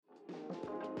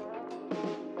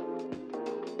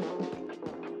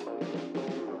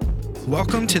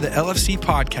Welcome to the LFC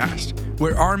podcast,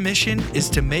 where our mission is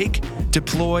to make,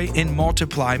 deploy, and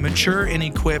multiply mature and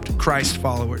equipped Christ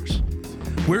followers.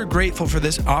 We're grateful for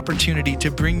this opportunity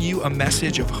to bring you a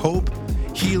message of hope,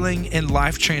 healing, and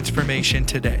life transformation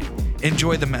today.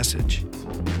 Enjoy the message.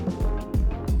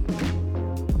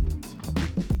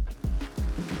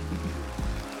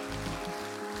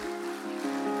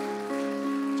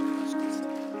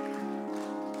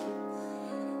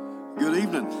 Good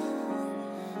evening.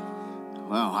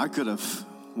 Wow, I could have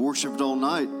worshiped all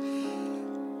night.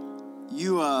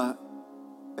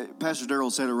 Pastor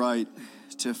Darrell said it right,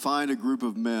 to find a group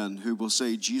of men who will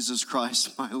say, Jesus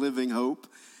Christ, my living hope,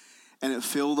 and it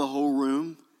fill the whole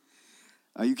room.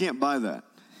 You can't buy that.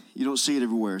 You don't see it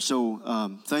everywhere.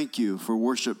 So thank you for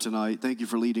worship tonight. Thank you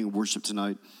for leading worship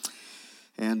tonight.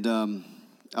 And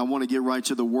I want to get right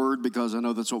to the word because I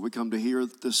know that's what we come to hear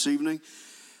this evening.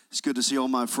 It's good to see all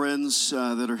my friends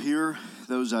that are here,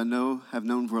 those I know, have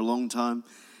known for a long time.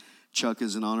 Chuck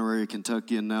is an honorary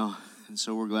Kentuckian now, and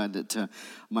so we're glad that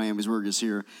Miamisburg is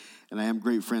here. And I am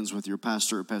great friends with your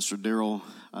pastor, Pastor Darrell.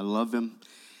 I love him,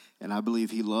 and I believe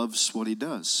he loves what he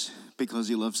does because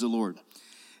he loves the Lord.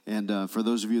 And for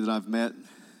those of you that I've met,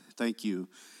 thank you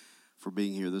for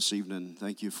being here this evening.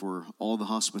 Thank you for all the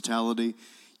hospitality.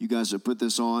 You guys that put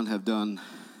this on have done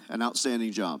an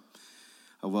outstanding job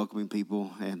of welcoming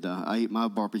people, and I ate my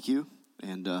barbecue,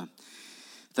 and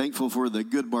thankful for the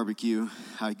good barbecue.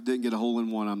 I didn't get a hole in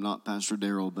one. I'm not Pastor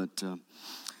Darrell, but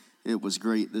it was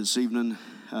great this evening.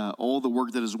 All the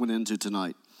work that has went into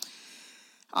tonight.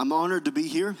 I'm honored to be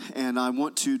here, and I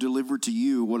want to deliver to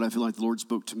you what I feel like the Lord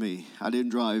spoke to me. I didn't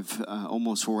drive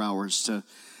almost 4 hours to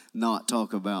not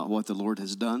talk about what the Lord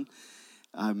has done.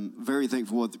 I'm very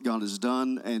thankful for what God has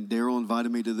done, and Darrell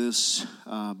invited me to this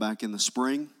back in the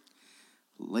spring.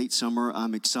 Late summer,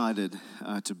 I'm excited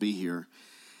to be here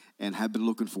and have been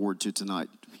looking forward to tonight.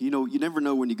 You know, you never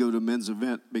know when you go to a men's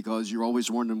event because you're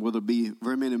always wondering, will there be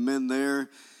very many men there?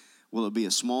 Will it be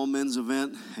a small men's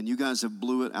event? And you guys have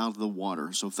blew it out of the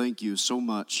water. So thank you so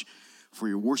much for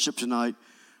your worship tonight,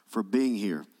 for being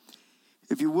here.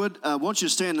 If you would, I want you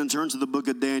to stand and turn to the book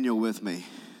of Daniel with me,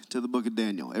 to the book of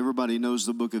Daniel. Everybody knows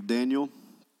the book of Daniel,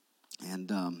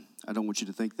 and I don't want you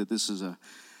to think that this is a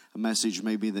message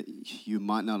maybe that you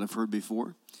might not have heard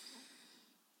before.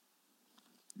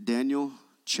 Daniel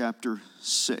chapter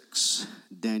 6.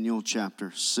 Daniel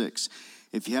chapter 6.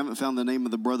 If you haven't found the name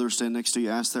of the brother standing next to you,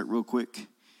 ask that real quick.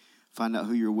 Find out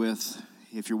who you're with.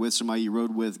 If you're with somebody you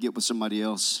rode with, get with somebody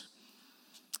else.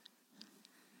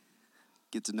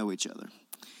 Get to know each other.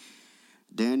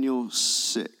 Daniel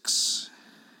 6.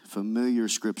 Familiar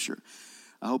scripture.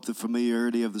 I hope the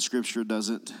familiarity of the scripture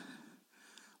doesn't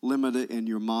limit it in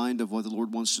your mind of what the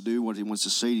Lord wants to do, what he wants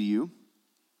to say to you.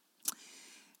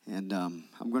 And I'm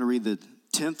going to read the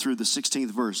 10th through the 16th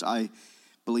verse. I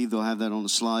believe they'll have that on the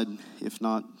slide. If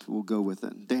not, we'll go with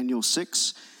it. Daniel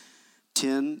 6,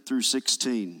 10 through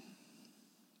 16.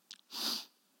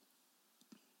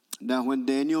 Now when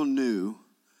Daniel knew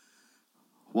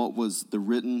what was the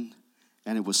written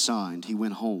and it was signed, he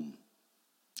went home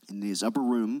in his upper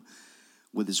room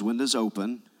with his windows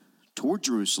open toward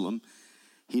Jerusalem.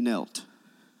 He knelt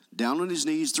down on his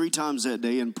knees 3 times that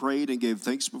day and prayed and gave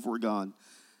thanks before God,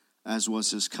 as was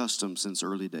his custom since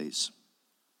early days.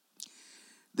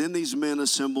 Then these men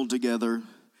assembled together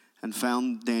and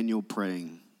found Daniel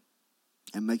praying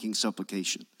and making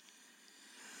supplication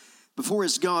before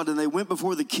his God. And they went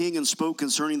before the king and spoke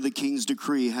concerning the king's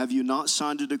decree. Have you not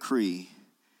signed a decree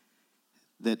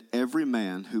that every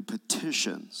man who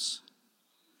petitions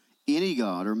any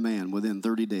god or man within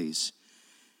 30 days,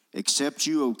 except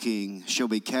you, O king, shall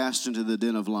be cast into the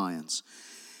den of lions?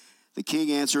 The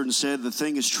king answered and said, the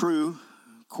thing is true,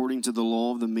 according to the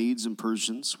law of the Medes and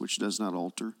Persians, which does not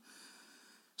alter.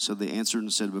 So they answered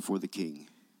and said before the king,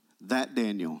 that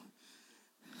Daniel,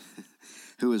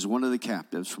 who is one of the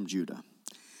captives from Judah,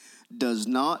 does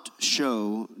not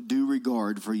show due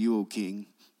regard for you, O king,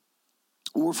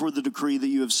 or for the decree that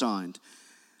you have signed,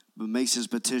 but makes his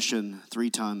petition 3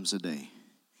 times a day.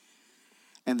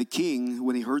 And the king,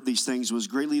 when he heard these things, was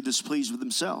greatly displeased with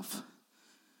himself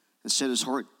and set his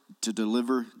heart to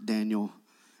deliver Daniel,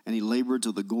 and he labored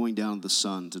till the going down of the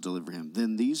sun to deliver him.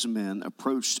 Then these men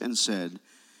approached and said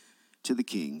to the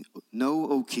king, know,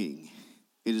 O king,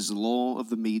 it is the law of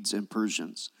the Medes and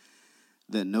Persians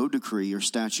that no decree or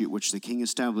statute which the king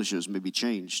establishes may be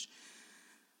changed.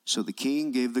 So the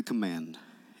king gave the command,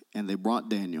 and they brought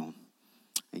Daniel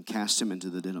and cast him into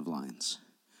the den of lions.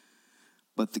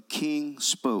 But the king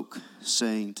spoke,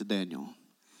 saying to Daniel,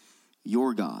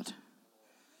 your God,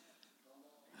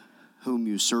 whom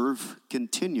you serve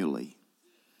continually,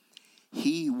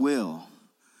 He will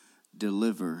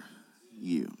deliver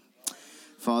you.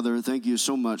 Father, thank you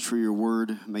so much for your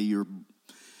word. May your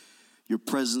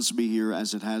presence be here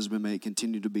as it has been. May it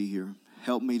continue to be here.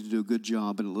 Help me to do a good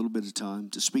job in a little bit of time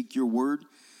to speak your word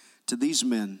to these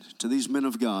men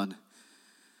of God.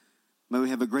 May we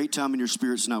have a great time in your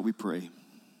spirit tonight, we pray.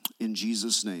 In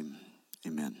Jesus' name,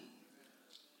 amen.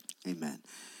 Amen.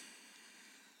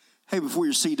 Hey, before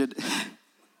you're seated,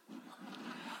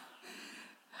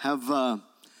 have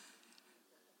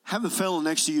the fellow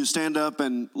next to you stand up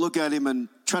and look at him and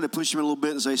try to push him a little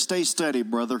bit and say, "Stay steady,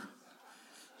 brother."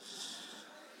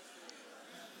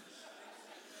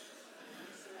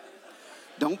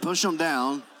 Don't push him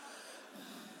down.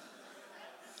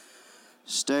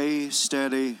 Stay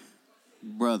steady,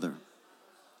 brother.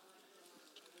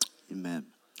 Amen.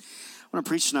 I want to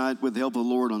preach tonight with the help of the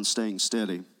Lord on staying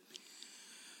steady.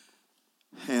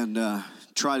 And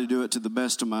try to do it to the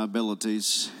best of my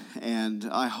abilities. And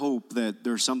I hope that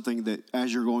there's something that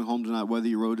as you're going home tonight, whether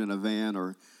you rode in a van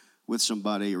or with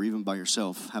somebody or even by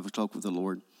yourself, have a talk with the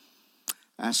Lord.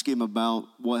 Ask him about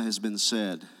what has been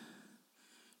said.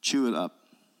 Chew it up.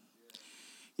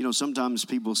 You know, sometimes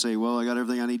people say, well, I got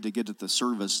everything I need to get at the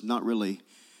service. Not really.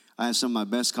 I have some of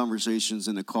my best conversations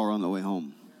in the car on the way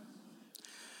home.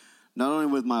 Not only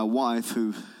with my wife,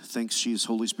 who thinks she's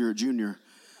Holy Spirit Jr.,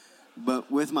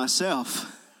 but with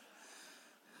myself,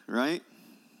 right?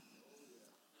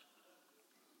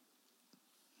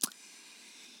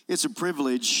 It's a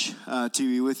privilege to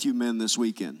be with you men this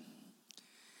weekend.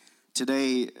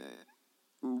 Today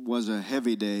was a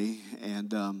heavy day,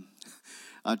 and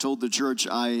I told the church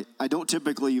I don't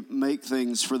typically make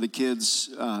things for the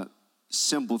kids,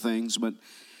 simple things, but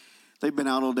they've been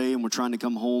out all day and we're trying to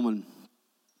come home, and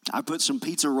I put some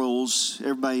pizza rolls.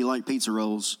 Everybody like pizza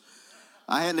rolls.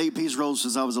 I hadn't ate pizza rolls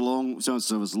since I was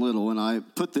little, and I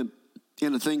put them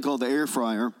in a thing called the air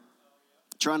fryer,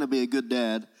 trying to be a good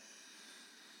dad.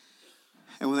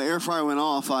 And when the air fryer went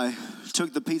off, I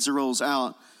took the pizza rolls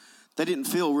out. They didn't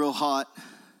feel real hot,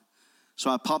 so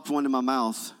I popped one in my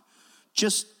mouth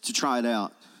just to try it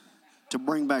out, to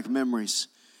bring back memories.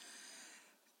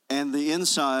 And the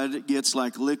inside gets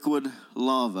like liquid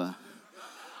lava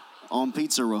on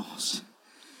pizza rolls.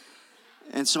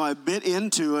 And so I bit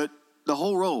into it, the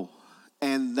whole roll,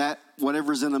 and that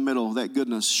whatever's in the middle, that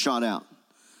goodness shot out.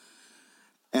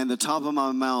 And the top of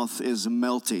my mouth is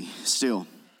melty still.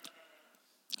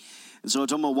 And so I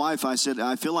told my wife, I said,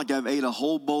 I feel like I've ate a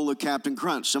whole bowl of Captain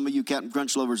Crunch. Some of you Captain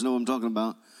Crunch lovers know what I'm talking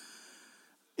about.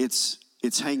 It's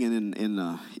hanging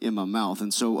in my mouth.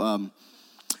 And so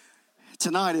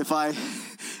tonight,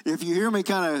 if you hear me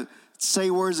kind of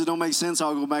say words that don't make sense,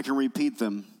 I'll go back and repeat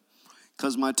them,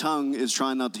 because my tongue is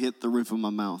trying not to hit the roof of my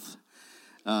mouth,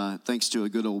 thanks to a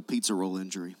good old pizza roll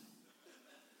injury.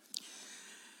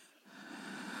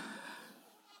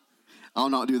 I'll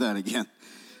not do that again.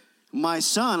 My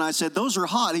son, I said, those are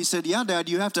hot. He said, yeah, Dad,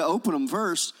 you have to open them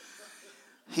first.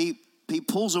 He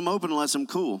pulls them open and lets them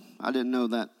cool. I didn't know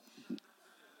that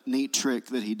neat trick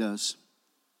that he does.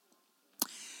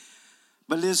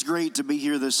 But it is great to be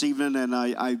here this evening, and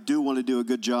I do want to do a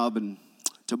good job and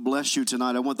to bless you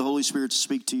tonight. I want the Holy Spirit to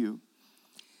speak to you.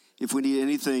 If we need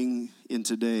anything in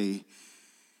today,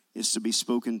 it's to be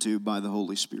spoken to by the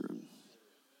Holy Spirit.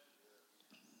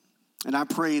 And I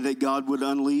pray that God would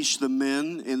unleash the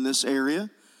men in this area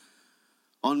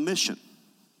on mission.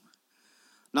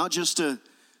 Not just to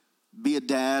be a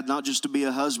dad, not just to be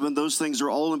a husband. Those things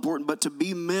are all important, but to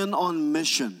be men on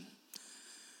mission.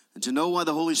 And to know why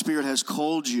the Holy Spirit has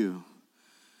called you.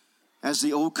 As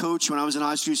the old coach when I was in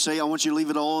high school used to say, I want you to leave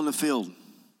it all in the field.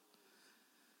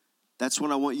 That's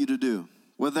what I want you to do.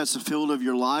 Whether that's the field of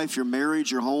your life, your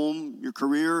marriage, your home, your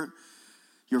career,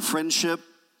 your friendship.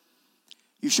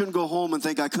 You shouldn't go home and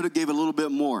think, I could have gave a little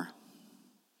bit more.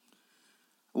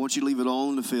 I want you to leave it all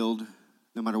in the field,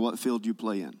 no matter what field you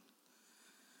play in.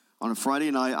 On a Friday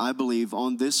night, I believe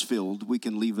on this field, we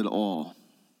can leave it all.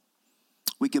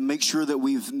 We can make sure that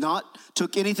we've not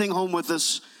took anything home with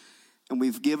us, and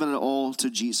we've given it all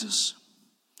to Jesus.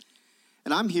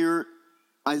 And I'm here,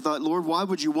 I thought, Lord, why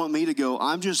would you want me to go?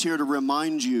 I'm just here to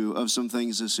remind you of some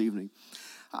things this evening.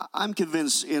 I'm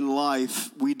convinced in life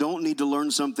we don't need to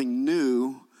learn something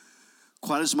new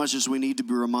quite as much as we need to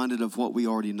be reminded of what we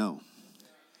already know.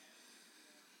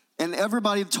 And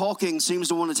everybody talking seems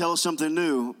to want to tell us something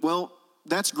new. Well,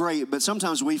 that's great, but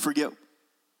sometimes we forget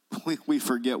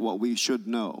what we should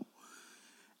know.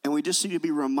 And we just need to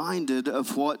be reminded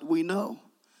of what we know.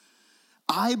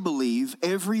 I believe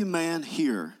every man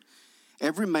here,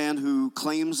 every man who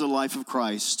claims the life of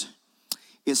Christ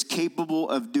is capable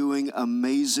of doing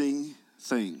amazing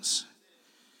things.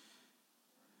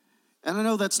 And I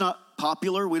know that's not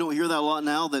popular. We don't hear that a lot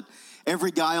now, that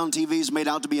every guy on TV is made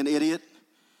out to be an idiot.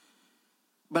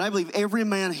 But I believe every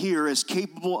man here is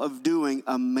capable of doing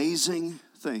amazing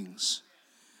things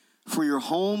for your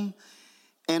home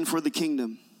and for the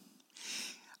kingdom.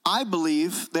 I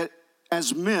believe that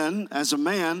as men, as a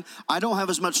man, I don't have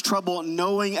as much trouble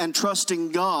knowing and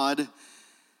trusting God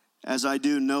as I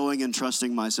do knowing and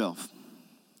trusting myself.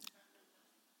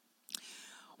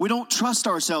 We don't trust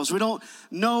ourselves. We don't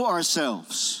know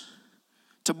ourselves.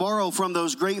 To borrow from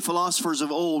those great philosophers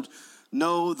of old,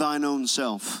 know thine own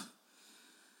self.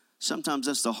 Sometimes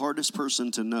that's the hardest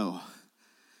person to know.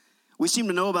 We seem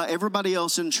to know about everybody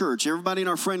else in church, everybody in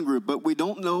our friend group, but we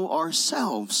don't know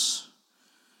ourselves.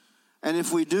 And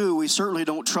if we do, we certainly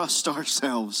don't trust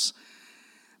ourselves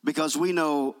because we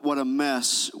know what a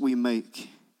mess we make.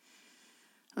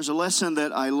 There's a lesson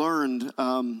that I learned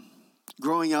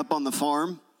growing up on the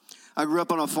farm. I grew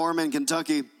up on a farm in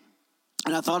Kentucky,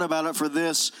 and I thought about it for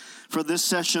this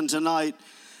session tonight.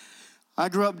 I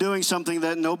grew up doing something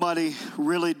that nobody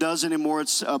really does anymore.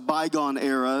 It's a bygone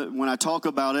era. When I talk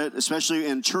about it, especially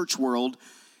in church world,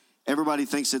 everybody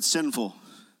thinks it's sinful.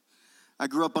 I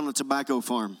grew up on a tobacco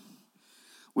farm.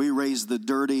 We raised the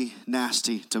dirty,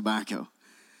 nasty tobacco.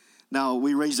 Now,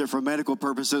 we raised it for medical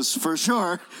purposes for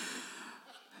sure,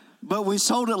 but we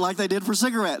sold it like they did for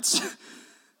cigarettes.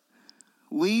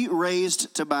 We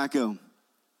raised tobacco.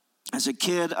 As a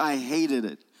kid, I hated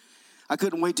it. I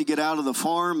couldn't wait to get out of the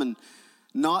farm and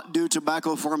not do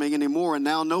tobacco farming anymore, and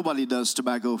now nobody does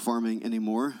tobacco farming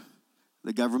anymore.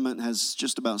 The government has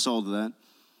just about solved that.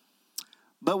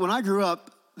 But when I grew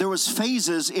up, there was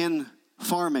phases in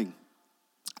farming.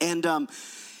 And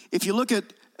if you look at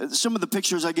some of the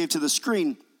pictures I gave to the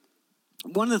screen,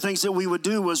 one of the things that we would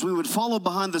do was we would follow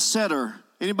behind the setter.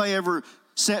 Anybody ever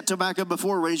set tobacco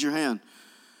before? Raise your hand.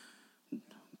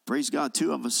 Praise God,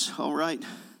 2 of us. All right.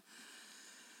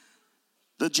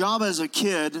 The job as a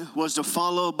kid was to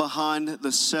follow behind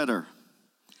the setter.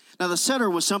 Now, the setter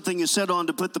was something you set on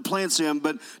to put the plants in,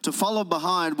 but to follow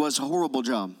behind was a horrible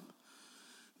job.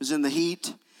 It was in the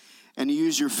heat, and you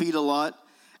use your feet a lot,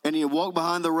 and you walk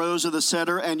behind the rows of the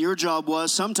setter, and your job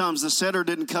was sometimes the setter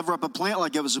didn't cover up a plant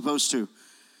like it was supposed to.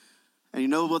 And you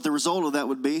know what the result of that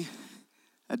would be?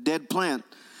 A dead plant.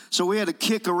 So we had to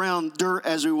kick around dirt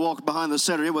as we walked behind the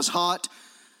setter. It was hot.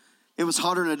 It was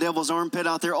hotter than a devil's armpit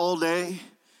out there all day.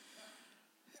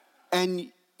 And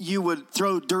you would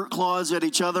throw dirt clods at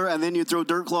each other, and then you throw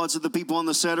dirt clods at the people on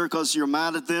the setter because you're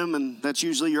mad at them, and that's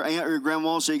usually your aunt or your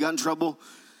grandma, so you got in trouble.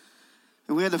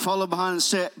 And we had to follow behind and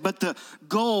set. But the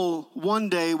goal one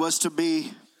day was to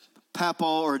be Papa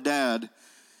or Dad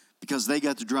because they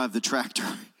got to drive the tractor.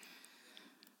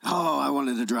 Oh, I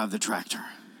wanted to drive the tractor.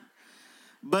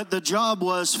 But the job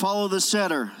was follow the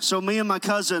setter. So me and my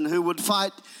cousin, who would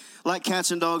fight like cats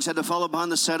and dogs, had to follow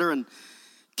behind the setter and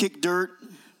kick dirt.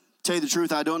 Tell you the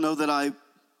truth, I don't know that I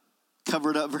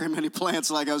covered up very many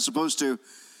plants like I was supposed to.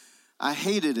 I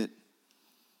hated it.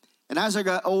 And as I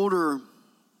got older,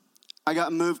 I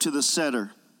got moved to the setter.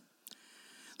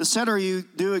 The setter, you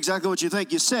do exactly what you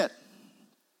think. You sit.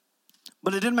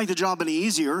 But it didn't make the job any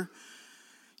easier.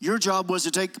 Your job was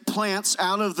to take plants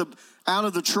out of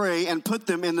the tray and put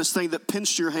them in this thing that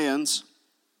pinched your hands.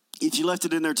 If you left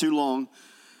it in there too long,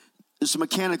 it's a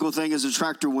mechanical thing as the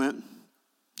tractor went.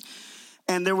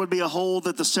 And there would be a hole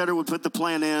that the setter would put the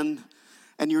plant in,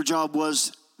 and your job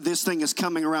was, this thing is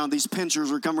coming around. These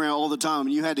pinchers are coming around all the time,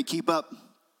 and you had to keep up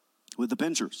with the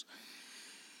pinchers.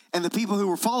 And the people who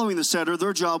were following the setter,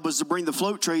 their job was to bring the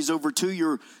float trays over to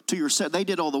your set. They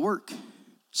did all the work,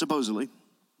 supposedly.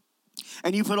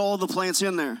 And you put all the plants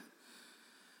in there.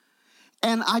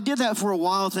 And I did that for a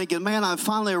while thinking, man, I've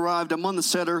finally arrived. I'm on the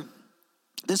setter.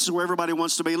 This is where everybody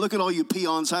wants to be. Look at all you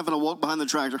peons having to walk behind the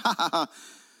tractor. Ha, ha, ha.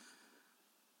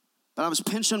 But I was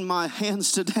pinching my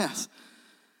hands to death.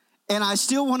 And I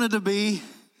still wanted to be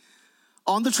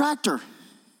on the tractor.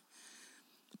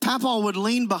 Papa would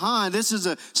lean behind. This is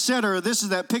a setter. This is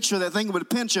that picture, that thing would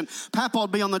pinch. And Papa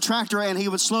would be on the tractor, and he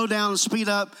would slow down and speed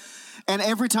up. And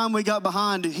every time we got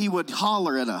behind, he would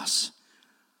holler at us.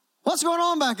 What's going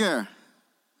on back there?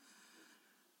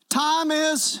 Time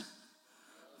is...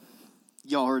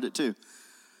 Y'all heard it too.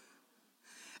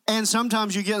 And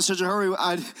sometimes you get in such a hurry.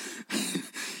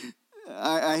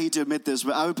 I hate to admit this,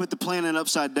 but I would put the plant in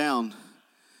upside down.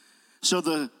 So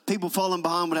the people falling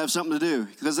behind would have something to do.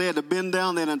 Because they had to bend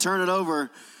down then and turn it over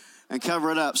and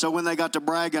cover it up. So when they got to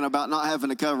bragging about not having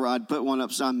to cover, I'd put one up.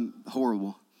 I'm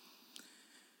horrible.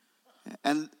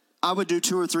 And I would do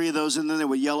 2 or 3 of those, and then they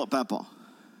would yell at Papa.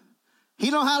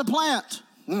 He don't know how to plant.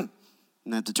 And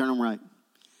I have to turn them right.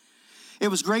 It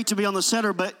was great to be on the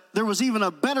setter, but there was even a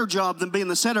better job than being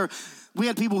the setter. We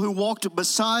had people who walked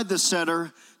beside the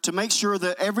setter to make sure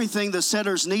that everything the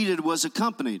setters needed was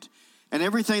accompanied, and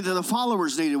everything that the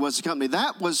followers needed was accompanied.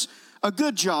 That was a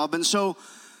good job. And so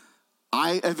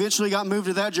I eventually got moved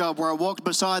to that job where I walked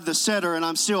beside the setter, and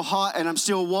I'm still hot and I'm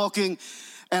still walking,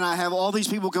 and I have all these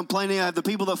people complaining. I have the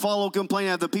people that follow complaining.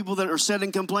 I have the people that are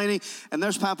sitting complaining, and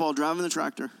there's Papa driving the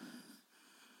tractor.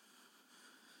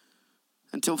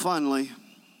 Until finally,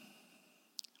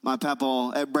 my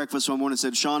Papa at breakfast one morning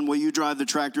said, "Shaun, will you drive the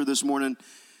tractor this morning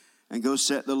and go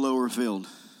set the lower field?"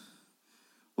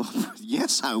 Well,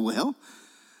 yes, I will.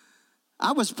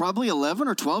 I was probably 11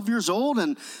 or 12 years old,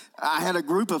 and I had a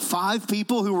group of 5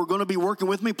 people who were going to be working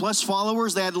with me, plus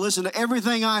followers. They had to listen to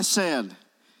everything I said.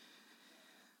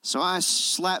 So I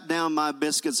slapped down my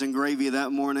biscuits and gravy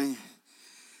that morning,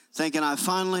 thinking I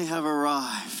finally have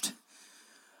arrived.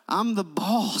 I'm the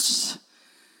boss.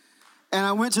 And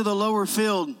I went to the lower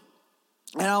field,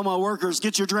 and all my workers,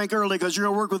 get your drink early because you're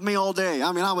going to work with me all day.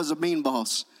 I mean, I was a mean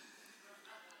boss.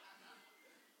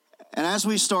 And as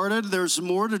we started, there's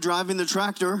more to driving the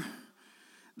tractor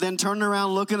than turning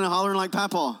around looking and hollering like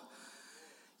Papa.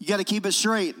 You got to keep it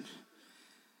straight.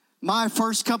 My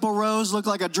first couple rows looked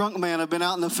like a drunk man had been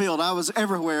out in the field. I was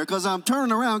everywhere because I'm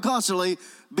turning around constantly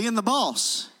being the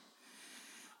boss.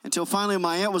 Until finally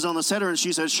my aunt was on the setter and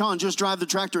she said, "Shaun, just drive the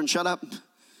tractor and shut up."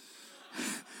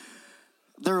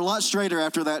 They're a lot straighter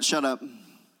after that, shut up.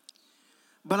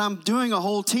 But I'm doing a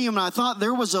whole team, and I thought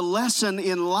there was a lesson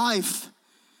in life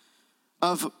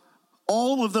of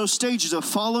all of those stages of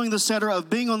following the setter, of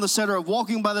being on the setter, of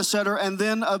walking by the setter, and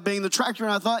then of being the tractor.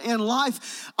 And I thought in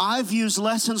life, I've used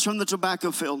lessons from the tobacco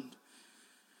field.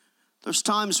 There's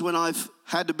times when I've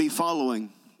had to be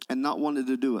following and not wanted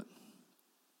to do it.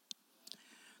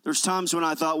 There's times when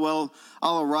I thought, well,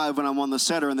 I'll arrive when I'm on the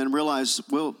setter, and then realize,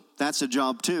 well, that's a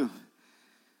job too.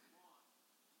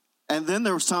 And then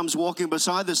there was times walking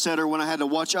beside the setter when I had to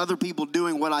watch other people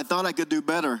doing what I thought I could do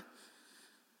better.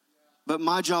 But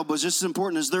my job was just as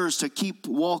important as theirs, to keep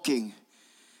walking.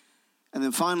 And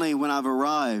then finally, when I've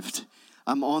arrived,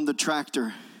 I'm on the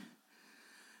tractor.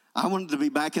 I wanted to be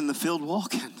back in the field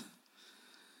walking,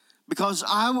 because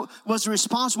I was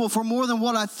responsible for more than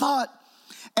what I thought.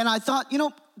 And I thought,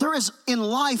 in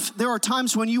life, there are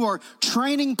times when you are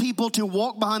training people to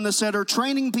walk behind the setter,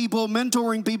 training people,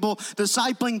 mentoring people,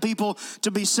 discipling people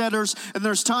to be setters. And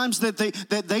there's times that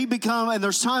they become, and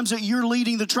there's times that you're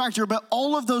leading the tractor. But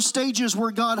all of those stages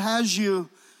where God has you,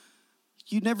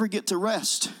 you never get to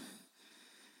rest.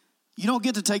 You don't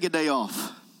get to take a day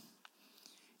off.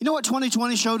 You know what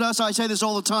 2020 showed us? I say this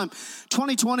all the time.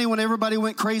 2020, when everybody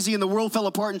went crazy and the world fell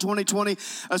apart in 2020,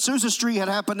 Azusa Street had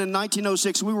happened in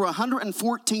 1906. We were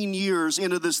 114 years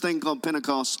into this thing called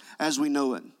Pentecost as we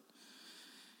know it.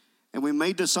 And we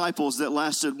made disciples that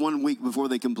lasted 1 week before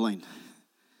they complained.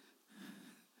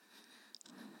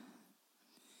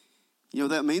 You know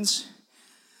what that means?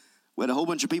 We had a whole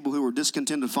bunch of people who were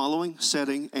discontented following,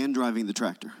 setting, and driving the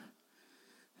tractor.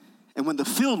 And when the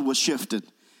field was shifted,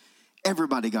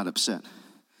 everybody got upset.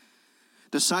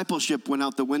 Discipleship went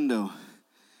out the window.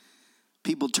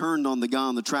 People turned on the guy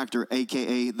on the tractor,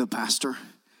 a.k.a. the pastor,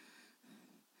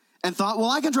 and thought,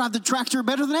 well, I can drive the tractor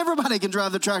better than everybody can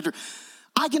drive the tractor.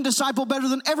 I can disciple better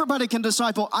than everybody can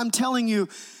disciple. I'm telling you,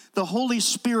 the Holy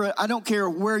Spirit, I don't care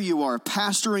where you are,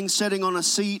 pastoring, sitting on a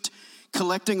seat,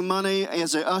 collecting money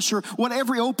as an usher,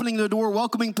 whatever, opening the door,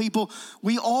 welcoming people,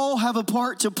 we all have a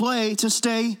part to play to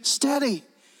stay steady.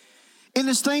 In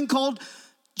this thing called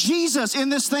Jesus, in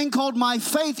this thing called my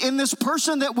faith, in this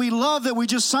person that we love, that we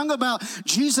just sung about,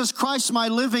 Jesus Christ, my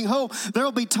living hope, there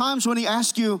will be times when he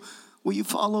asks you, will you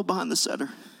follow behind the setter?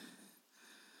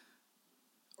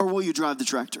 Or will you drive the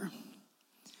tractor?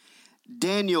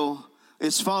 Daniel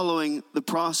is following the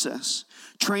process,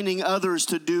 training others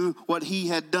to do what he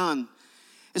had done.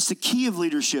 It's the key of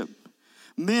leadership.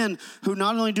 Men who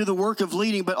not only do the work of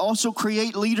leading, but also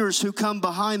create leaders who come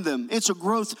behind them. It's a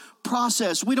growth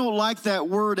process. We don't like that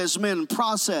word as men,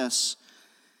 process.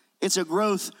 It's a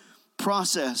growth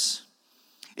process.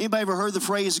 Anybody ever heard the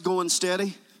phrase going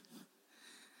steady?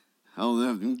 Oh,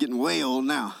 I'm getting way old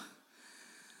now.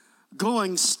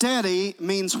 Going steady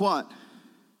means what?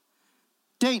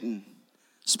 Dating,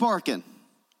 sparking,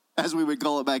 as we would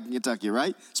call it back in Kentucky,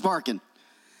 right? Sparking.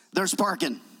 They're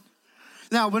sparking.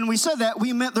 Now, when we said that,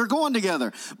 we meant they're going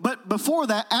together. But before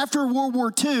that, after World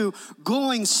War II,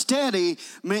 going steady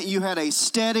meant you had a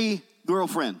steady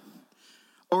girlfriend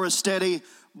or a steady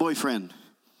boyfriend.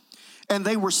 And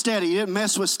they were steady. You didn't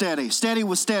mess with steady. Steady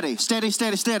was steady. Steady,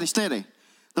 steady, steady, steady.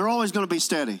 They're always going to be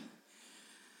steady.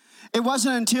 It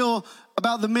wasn't until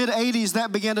About the mid-'80s,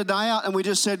 that began to die out, and we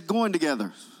just said going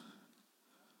together.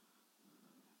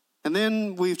 And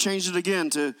then we've changed it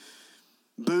again to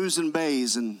booze and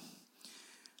bays and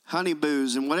honey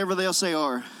boos and whatever they'll say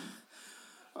are.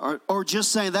 Or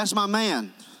just saying, that's my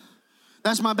man.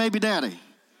 That's my baby daddy.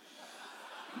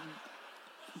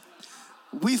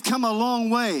 We've come a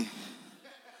long way.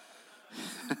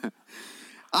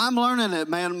 I'm learning it,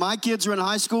 man. My kids are in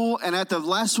high school, and at the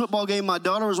last football game, my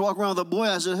daughter was walking around with a boy.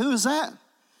 I said, who is that?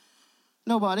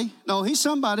 Nobody. No, he's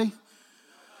somebody.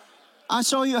 I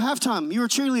saw you at halftime. You're a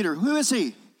cheerleader. Who is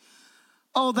he?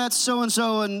 Oh, that's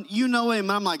so-and-so, and you know him.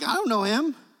 And I'm like, I don't know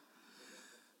him.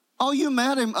 Oh, you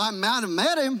met him. I might have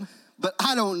met him, but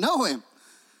I don't know him.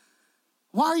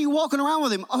 Why are you walking around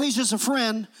with him? Oh, he's just a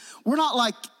friend. We're not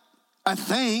like a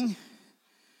thing.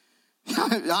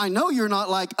 I know you're not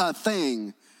like a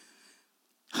thing.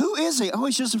 Who is he? Oh,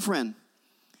 he's just a friend.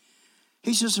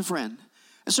 He's just a friend.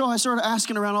 And so I started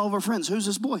asking around all of our friends, who's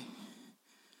this boy?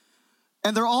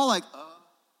 And they're all like,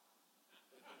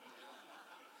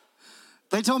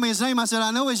 They told me his name. I said,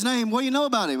 I know his name. What do you know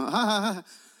about him? I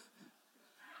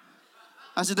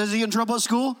said, does he get in trouble at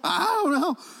school? I don't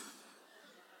know.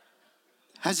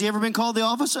 Has he ever been called the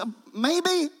office?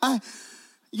 Maybe.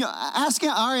 Ask him.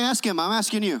 I already asked him. I'm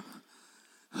asking you.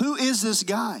 Who is this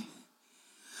guy?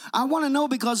 I want to know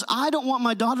because I don't want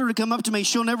my daughter to come up to me.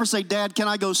 She'll never say, Dad, can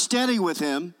I go steady with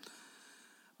him?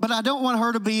 But I don't want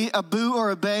her to be a boo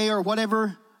or a bae or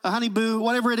whatever, a honey boo,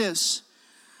 whatever it is,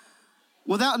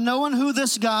 without knowing who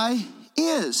this guy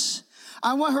is.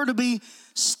 I want her to be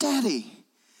steady.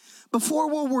 Before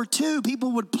World War II,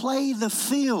 people would play the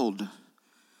field.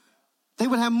 They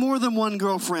would have more than one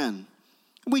girlfriend.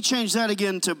 We changed that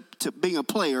again to being a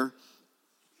player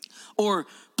or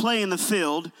play in the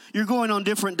field. You're going on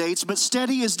different dates, but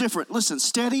steady is different. Listen,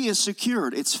 steady is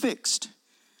secured. It's fixed.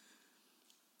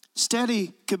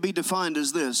 Steady could be defined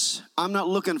as this. I'm not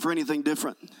looking for anything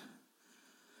different.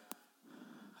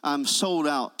 I'm sold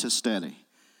out to steady.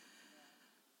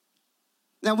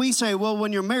 Now we say, well,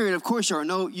 when you're married, of course you are.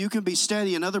 No, you can be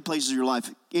steady in other places of your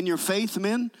life. In your faith,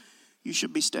 men, you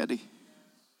should be steady.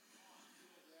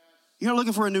 You're not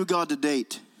looking for a new God to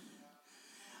date.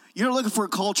 You're not looking for a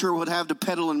culture would have to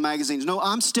peddle in magazines. No,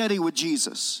 I'm steady with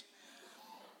Jesus.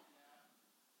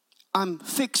 I'm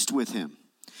fixed with him.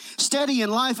 Steady in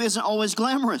life isn't always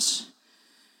glamorous.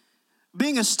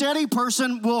 Being a steady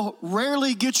person will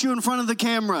rarely get you in front of the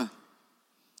camera.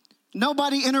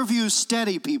 Nobody interviews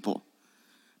steady people.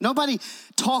 Nobody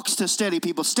talks to steady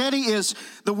people. Steady is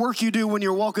the work you do when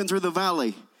you're walking through the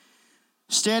valley.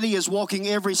 Steady is walking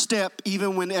every step,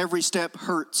 even when every step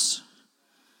hurts.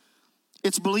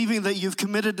 It's believing that you've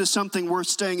committed to something worth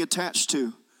staying attached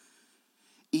to,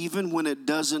 even when it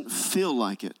doesn't feel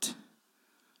like it.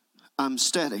 I'm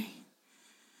steady.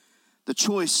 The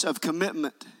choice of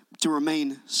commitment to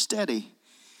remain steady.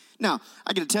 Now,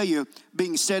 I got to tell you,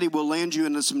 being steady will land you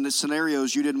into some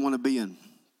scenarios you didn't want to be in.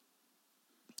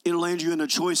 It'll land you into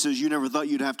choices you never thought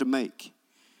you'd have to make.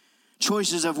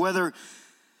 Choices of whether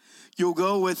you'll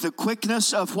go with the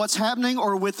quickness of what's happening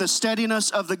or with the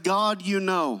steadiness of the God you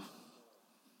know.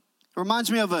 It reminds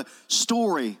me of a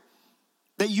story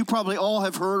that you probably all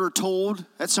have heard or told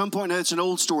at some point. It's an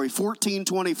old story,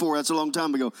 1424. That's a long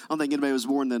time ago. I don't think anybody was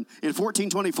born then. In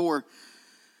 1424,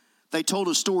 they told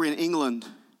a story in England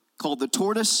called The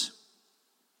Tortoise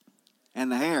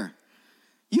and the Hare.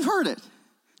 You've heard it.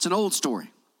 It's an old story.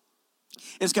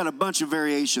 It's got a bunch of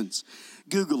variations.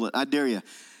 Google it, I dare you.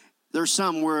 There's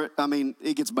some where,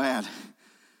 it gets bad.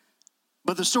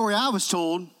 But the story I was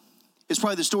told is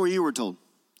probably the story you were told.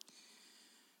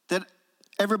 That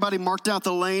everybody marked out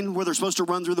the lane where they're supposed to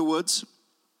run through the woods.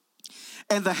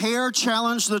 And the hare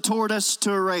challenged the tortoise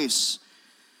to a race.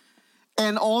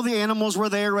 And all the animals were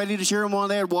there ready to cheer them on.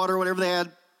 They had water, whatever they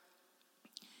had.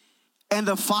 And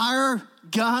the fire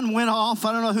gun went off.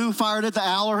 I don't know who fired it, the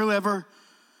owl or whoever.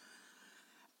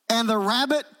 And the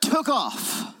rabbit took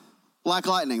off like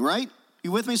lightning, right?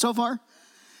 You with me so far?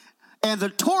 And the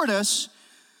tortoise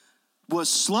was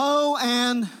slow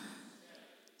and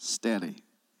steady.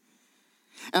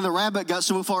 And the rabbit got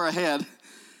so far ahead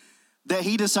that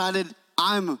he decided,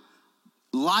 I'm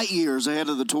light years ahead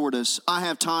of the tortoise. I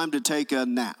have time to take a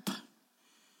nap.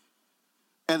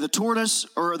 And the tortoise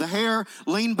or the hare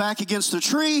leaned back against the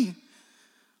tree,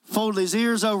 folded his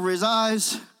ears over his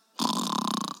eyes.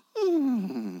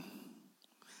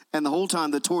 And the whole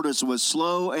time the tortoise was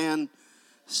slow and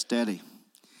steady.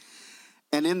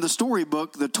 And in the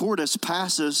storybook, the tortoise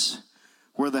passes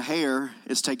where the hare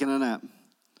is taking a nap.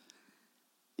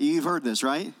 You've heard this,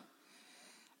 right?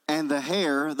 And the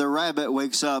hare, the rabbit,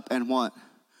 wakes up and what?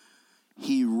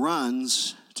 He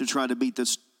runs to try to beat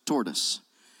this tortoise.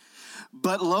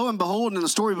 But lo and behold, in the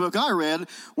storybook I read,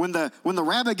 when the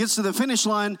rabbit gets to the finish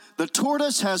line, the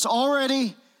tortoise has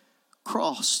already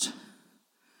crossed.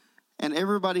 And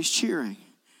everybody's cheering.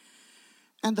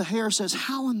 And the hare says,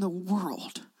 how in the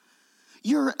world?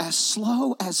 You're as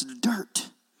slow as dirt.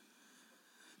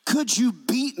 Could you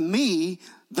beat me,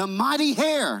 the mighty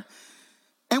hare?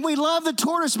 And we love the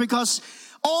tortoise because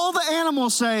all the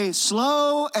animals say,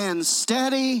 slow and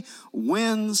steady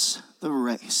wins the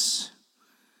race.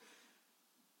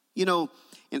 You know,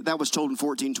 that was told in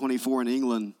 1424 in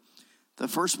England. The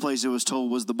first place it was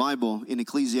told was the Bible in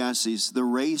Ecclesiastes. The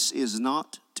race is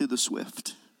not to the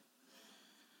swift.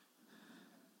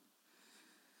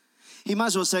 He might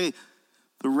as well say,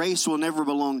 the race will never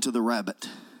belong to the rabbit.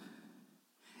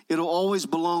 It'll always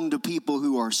belong to people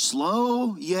who are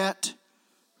slow yet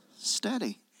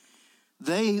steady.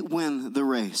 They win the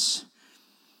race.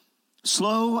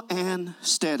 Slow and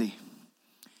steady.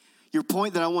 Your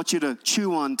point that I want you to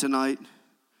chew on tonight.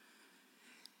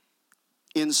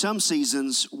 In some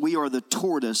seasons, we are the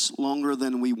tortoise longer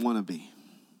than we want to be.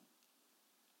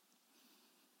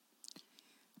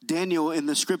 Daniel in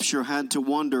the scripture had to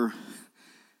wonder,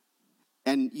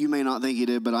 and you may not think he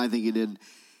did, but I think he did,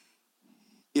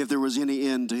 if there was any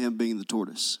end to him being the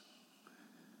tortoise.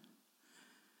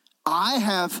 I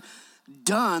have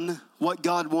done what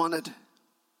God wanted.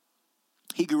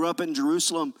 He grew up in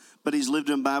Jerusalem, but he's lived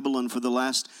in Babylon for the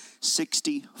last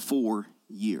 64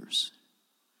 years.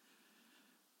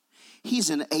 He's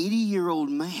an 80-year-old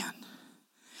man.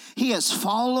 He has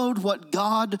followed what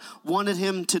God wanted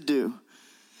him to do.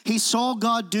 He saw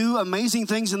God do amazing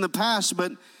things in the past,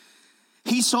 but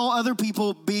he saw other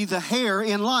people be the hare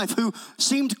in life who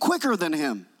seemed quicker than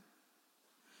him.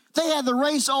 They had the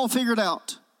race all figured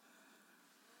out.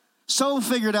 So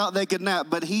figured out they could nap,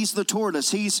 but he's the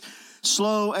tortoise. He's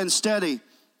slow and steady.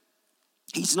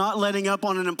 He's not letting up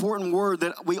on an important word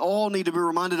that we all need to be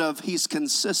reminded of. He's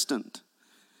consistent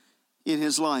in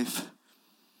his life.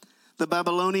 The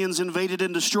Babylonians invaded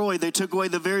and destroyed. They took away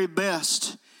the very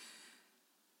best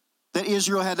that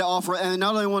Israel had to offer. And they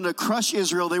not only wanted to crush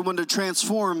Israel, they wanted to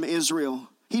transform Israel.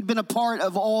 He'd been a part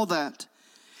of all that.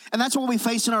 And that's what we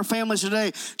face in our families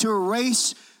today, to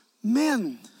erase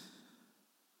men.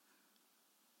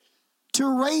 To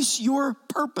erase your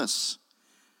purpose.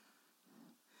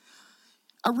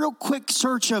 A real quick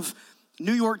search of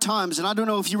New York Times, and I don't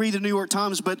know if you read the New York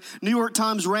Times, but New York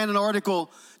Times ran an article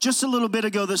just a little bit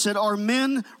ago that said, are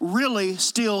men really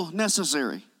still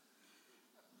necessary?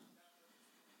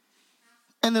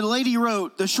 And the lady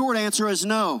wrote, the short answer is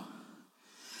no.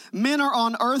 Men are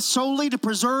on earth solely to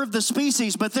preserve the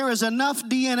species, but there is enough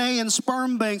DNA in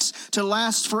sperm banks to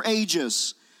last for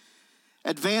ages.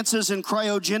 Advances in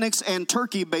cryogenics and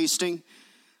turkey basting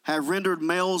have rendered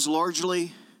males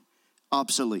largely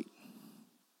obsolete.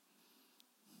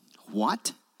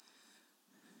 What?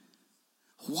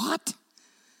 What?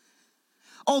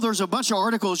 Oh, there's a bunch of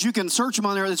articles. You can search them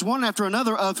on there. It's one after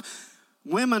another of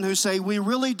women who say, we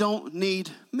really don't need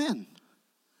men.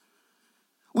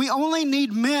 We only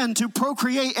need men to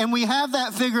procreate, and we have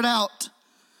that figured out.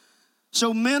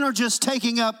 So men are just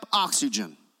taking up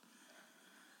oxygen.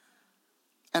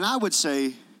 And I would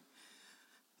say,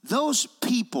 those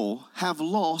people have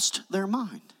lost their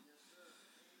mind.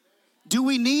 Do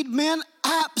we need men?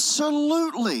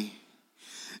 Absolutely.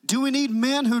 Do we need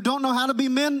men who don't know how to be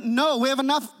men? No, we have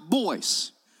enough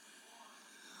boys.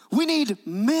 We need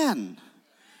men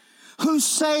who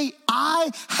say,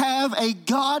 I have a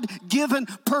God-given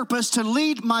purpose to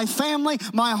lead my family,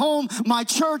 my home, my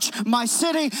church, my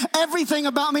city, everything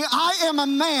about me. I am a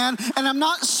man, and I'm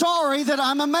not sorry that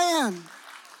I'm a man.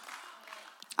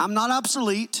 I'm not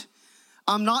obsolete.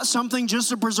 I'm not something just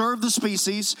to preserve the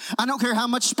species. I don't care how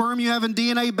much sperm you have in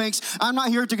DNA banks. I'm not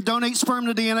here to donate sperm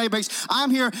to DNA banks.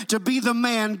 I'm here to be the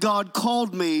man God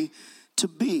called me to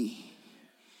be.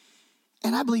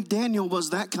 And I believe Daniel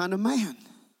was that kind of man.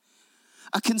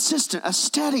 A consistent, a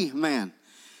steady man.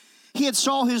 He had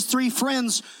saw his three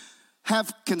friends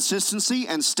have consistency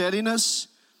and steadiness,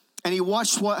 and he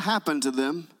watched what happened to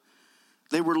them.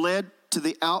 They were led to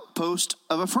the outpost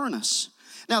of a furnace.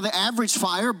 Now, the average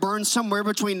fire burns somewhere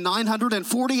between 900 and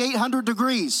 4,800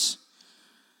 degrees.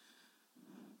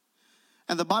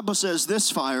 And the Bible says this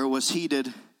fire was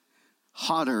heated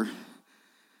hotter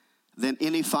than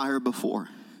any fire before.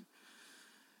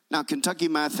 Now, Kentucky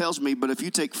math tells me, but if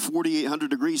you take 4,800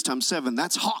 degrees times 7,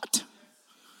 that's hot.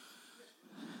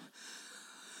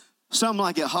 Some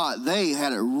like it hot. They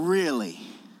had it really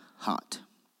hot.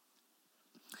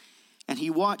 And he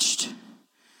watched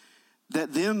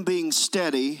that them being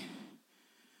steady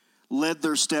led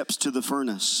their steps to the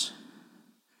furnace.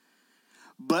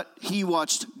 but he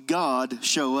watched God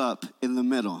show up in the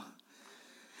middle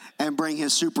and bring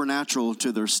his supernatural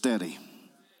to their steady.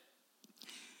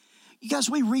 You guys,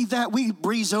 we read that, we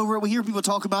breeze over it, we hear people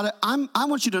talk about it. I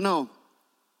want you to know,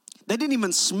 they didn't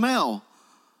even smell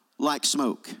like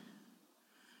smoke.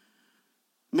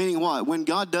 Meaning what? When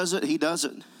God does it, he does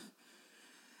it.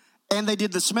 And they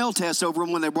did the smell test over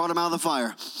him when they brought him out of the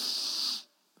fire.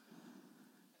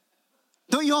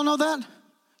 Don't you all know that?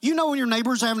 You know when your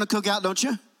neighbors are having a cookout, don't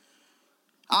you?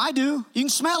 I do. You can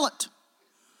smell it.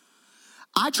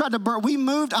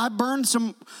 I burned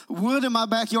some wood in my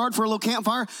backyard for a little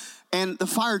campfire, and the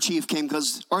fire chief came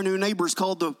because our new neighbors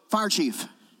called the fire chief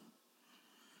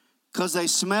because they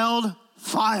smelled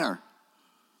fire.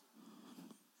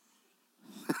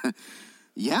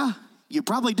 Yeah, you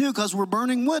probably do because we're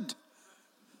burning wood.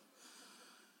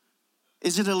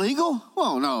 Is it illegal?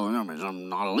 Well, no, I'm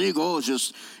not illegal. It's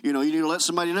just, you need to let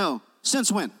somebody know.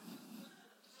 Since when?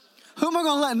 Who am I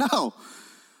going to let know?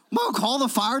 I'm going to call the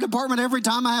fire department every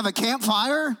time I have a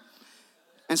campfire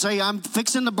and say I'm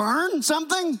fixing to burn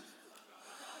something?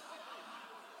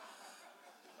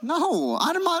 No,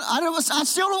 I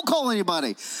still don't call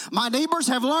anybody. My neighbors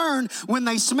have learned when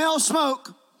they smell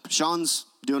smoke, Shaun's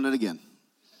doing it again.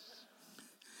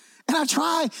 And I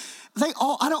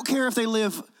don't care if they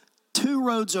live 2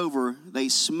 roads over, they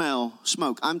smell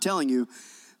smoke. I'm telling you,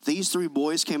 these 3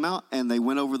 boys came out and they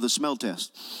went over the smell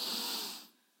test.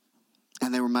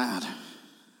 And they were mad.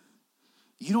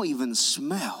 You don't even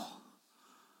smell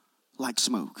like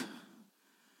smoke.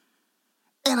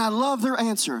 And I love their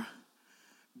answer.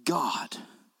 God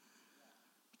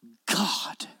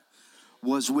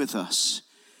was with us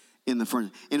in the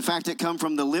furnace. In fact, it come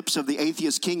from the lips of the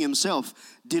atheist king himself.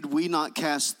 Did we not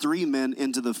cast 3 men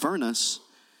into the furnace?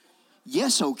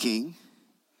 Yes, O king.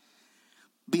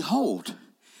 Behold,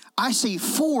 I see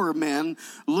 4 men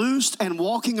loosed and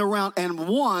walking around, and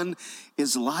one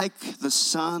is like the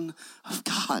Son of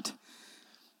God.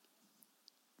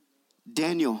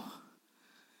 Daniel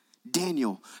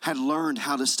had learned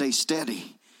how to stay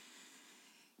steady.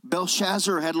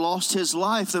 Belshazzar had lost his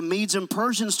life. The Medes and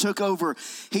Persians took over.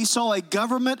 He saw a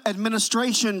government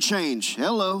administration change.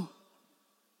 Hello.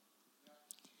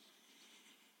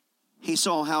 He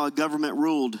saw how a government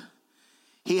ruled.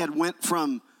 He had went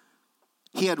from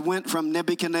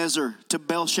Nebuchadnezzar to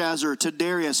Belshazzar to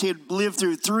Darius. He had lived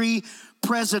through 3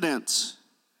 presidents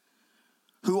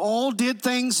who all did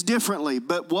things differently.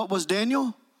 But what was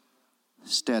Daniel?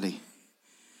 Steady.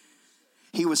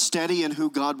 He was steady in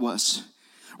who God was,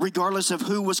 regardless of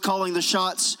who was calling the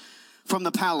shots from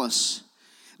the palace.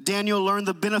 Daniel learned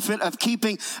the benefit of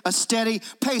keeping a steady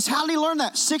pace. How did he learn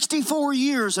that? 64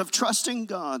 years of trusting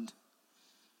God.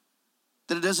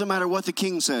 That it doesn't matter what the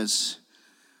king says.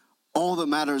 All that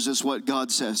matters is what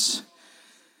God says.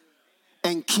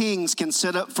 And kings can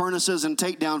set up furnaces and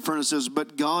take down furnaces,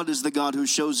 but God is the God who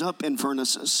shows up in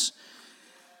furnaces.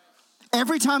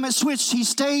 Every time it switched, he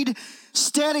stayed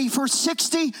steady for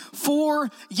 64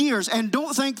 years. And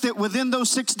don't think that within those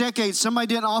 6 decades, somebody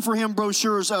didn't offer him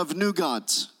brochures of new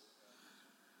gods,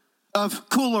 of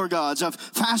cooler gods, of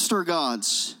faster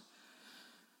gods.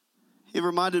 It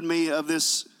reminded me of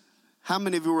this. How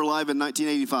many of you were alive in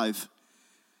 1985?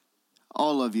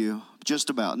 All of you, just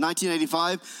about.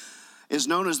 1985 is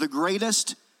known as the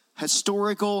greatest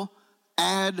historical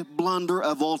ad blunder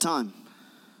of all time.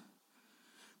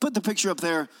 Put the picture up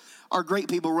there. Our great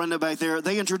people running back there.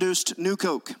 They introduced New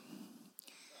Coke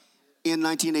in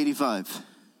 1985.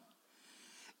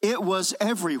 It was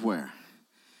everywhere.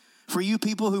 For you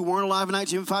people who weren't alive in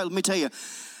 1985, let me tell you,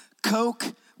 Coke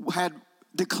had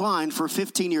declined for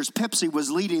 15 years. Pepsi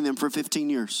was leading them for 15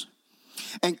 years.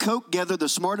 And Coke gathered the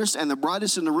smartest and the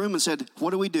brightest in the room and said,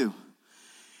 what do we do?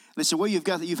 They said, well, you've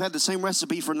had the same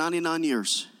recipe for 99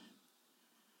 years.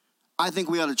 I think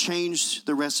we ought to change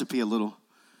the recipe a little.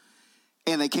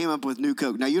 And they came up with New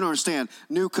Coke. Now, you don't understand.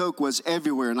 New Coke was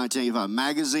everywhere in 1985.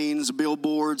 Magazines,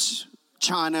 billboards,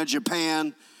 China,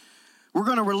 Japan. We're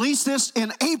going to release this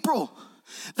in April.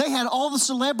 They had all the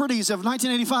celebrities of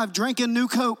 1985 drinking New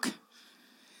Coke.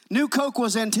 New Coke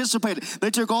was anticipated. They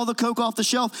took all the Coke off the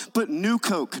shelf, but New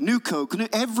Coke.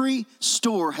 Every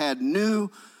store had New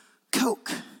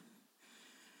Coke.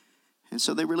 And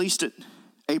so they released it.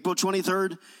 April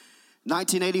 23rd,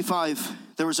 1985.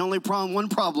 There was only one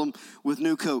problem with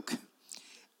New Coke.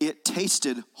 It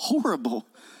tasted horrible.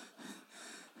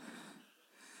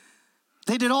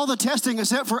 They did all the testing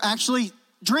except for actually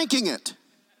drinking it.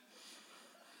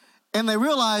 And they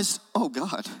realized, oh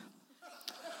God.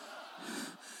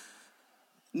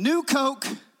 New Coke,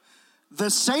 the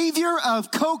savior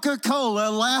of Coca-Cola,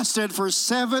 lasted for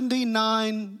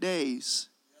 79 days.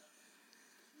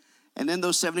 And in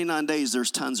those 79 days, there's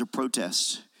tons of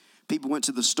protests. People went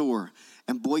to the store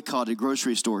and boycotted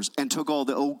grocery stores and took all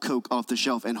the old Coke off the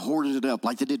shelf and hoarded it up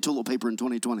like they did toilet paper in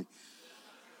 2020.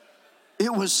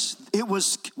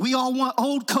 We all want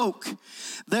old Coke.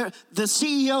 The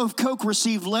CEO of Coke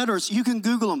received letters. You can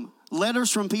Google them.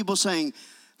 Letters from people saying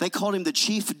they called him the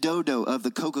chief dodo of the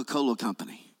Coca-Cola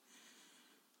company.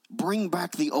 Bring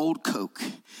back the old Coke.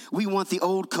 We want the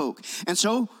old Coke. And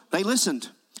so they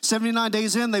listened. 79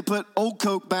 days in, they put old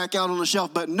Coke back out on the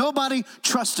shelf, but nobody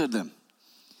trusted them.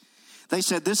 They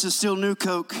said, this is still new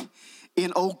Coke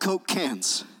in old Coke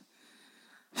cans.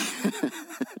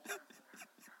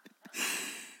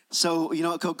 So, you know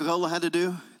what Coca-Cola had to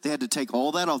do? They had to take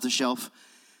all that off the shelf,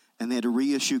 and they had to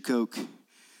reissue Coke.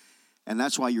 And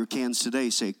that's why your cans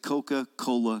today say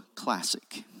Coca-Cola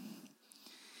Classic.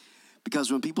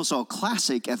 Because when people saw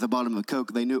Classic at the bottom of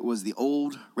Coke, they knew it was the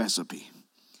old recipe.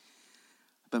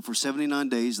 But for 79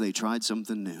 days, they tried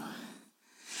something new.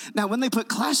 Now, when they put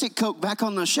Classic Coke back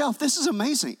on the shelf, this is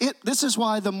amazing. This is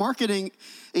why the marketing,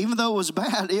 even though it was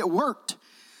bad, it worked.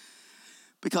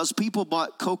 Because people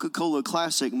bought Coca-Cola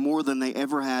Classic more than they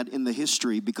ever had in the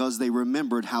history because they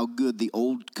remembered how good the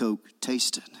old Coke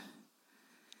tasted.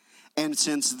 And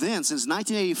since then, since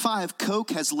 1985,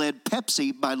 Coke has led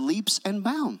Pepsi by leaps and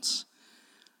bounds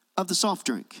of the soft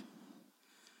drink.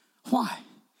 Why?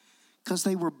 Because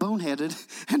they were boneheaded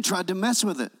and tried to mess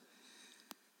with it.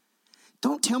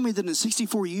 Don't tell me that in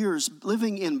 64 years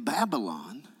living in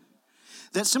Babylon,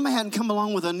 that somebody hadn't come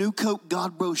along with a new Coke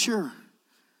God brochure.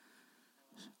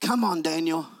 Come on,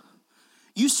 Daniel.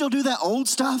 You still do that old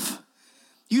stuff?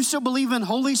 You still believe in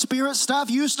Holy Spirit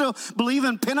stuff? You still believe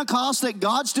in Pentecost, that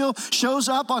God still shows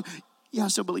up on? Yeah, I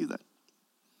still believe that.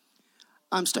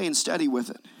 I'm staying steady with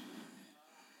it.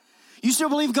 You still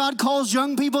believe God calls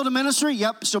young people to ministry?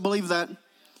 Yep, still believe that.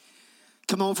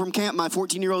 Come home from camp, my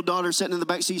 14-year-old daughter sitting in the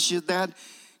back seat. She said, Dad,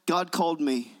 God called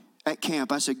me at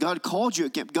camp. I said, God called you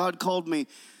at camp. God called me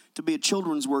to be a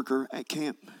children's worker at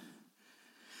camp.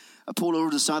 I pulled over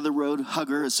to the side of the road, hug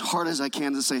her as hard as I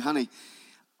can to say, honey,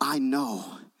 I know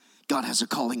God has a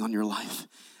calling on your life.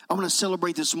 I want to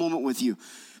celebrate this moment with you.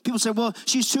 People say, well,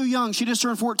 she's too young. She just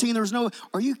turned 14. There's no,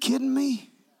 are you kidding me?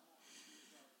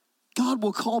 God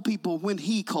will call people when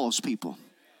he calls people.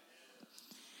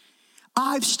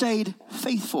 I've stayed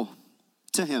faithful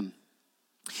to him.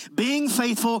 Being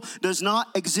faithful does not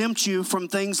exempt you from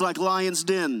things like lions'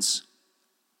 dens.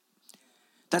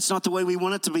 That's not the way we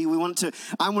want it to be.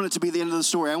 I want it to be the end of the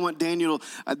story. I want Daniel,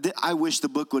 I wish the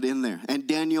book would end there. And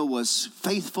Daniel was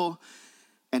faithful,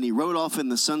 and he rode off in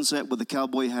the sunset with a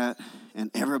cowboy hat,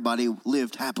 and everybody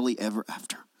lived happily ever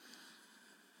after.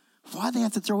 Why'd they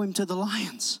have to throw him to the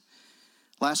lions?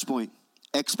 Last point,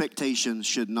 expectations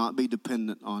should not be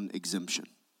dependent on exemption.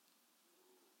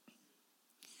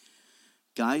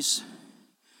 Guys,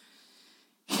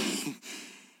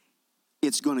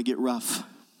 it's going to get rough.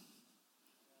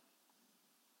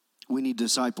 We need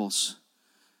disciples,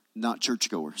 not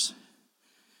churchgoers.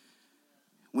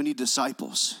 We need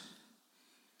disciples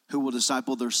who will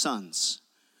disciple their sons,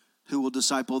 who will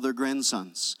disciple their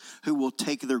grandsons, who will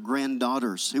take their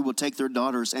granddaughters, who will take their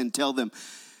daughters and tell them,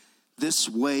 this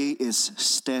way is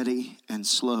steady and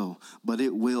slow, but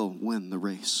it will win the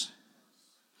race.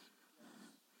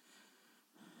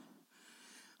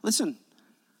 Listen,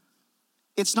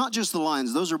 it's not just the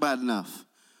lions. Those are bad enough.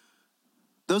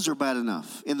 Those are bad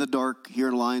enough. In the dark,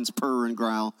 hearing lions purr and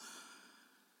growl.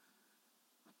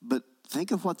 But think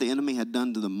of what the enemy had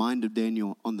done to the mind of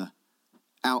Daniel on the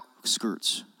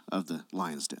outskirts of the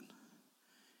lion's den.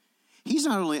 He's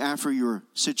not only after your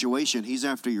situation, he's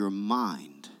after your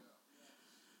mind.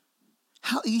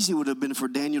 How easy would it have been for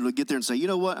Daniel to get there and say, you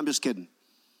know what, I'm just kidding.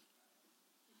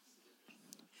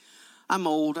 I'm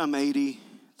old, I'm 80.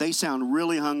 They sound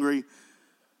really hungry.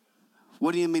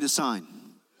 What do you need me to sign?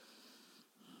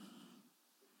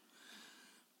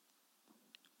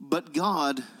 But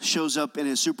God shows up in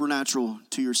his supernatural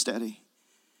to your steady.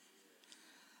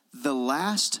 The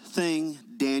last thing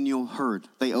Daniel heard,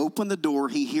 they open the door,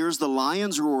 he hears the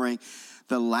lions roaring.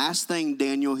 The last thing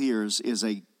Daniel hears is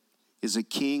a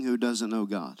king who doesn't know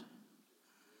God.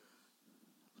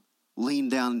 Lean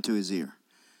down into his ear.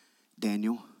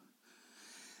 Daniel,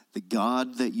 the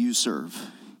God that you serve,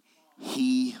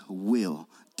 he will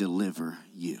deliver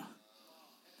you.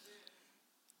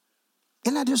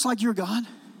 Isn't that just like your God?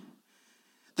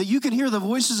 That you can hear the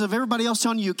voices of everybody else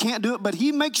telling you can't do it, but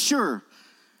he makes sure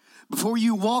before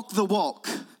you walk the walk,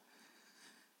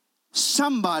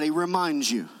 somebody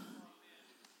reminds you,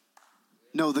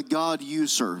 no, the God you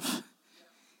serve,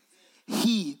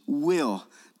 he will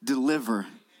deliver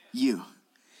you.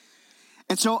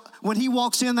 And so when he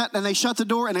walks in and they shut the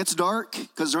door and it's dark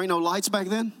because there ain't no lights back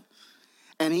then,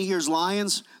 and he hears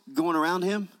lions going around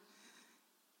him,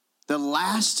 the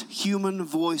last human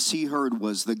voice he heard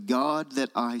was, the God that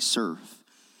I serve,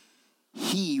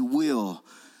 he will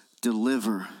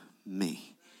deliver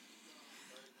me.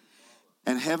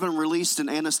 And heaven released an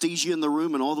anesthesia in the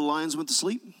room and all the lions went to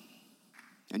sleep.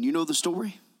 And you know the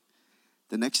story.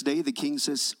 The next day the king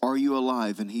says, are you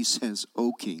alive? And he says,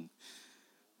 O king,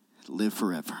 live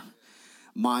forever.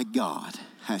 My God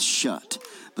has shut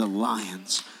the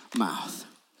lion's mouth.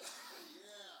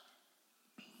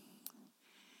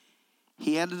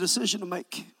 He had a decision to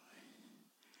make.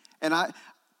 And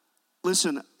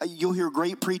listen, you'll hear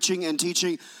great preaching and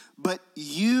teaching, but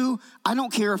I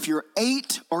don't care if you're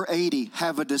 8 or 80,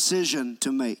 have a decision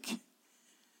to make.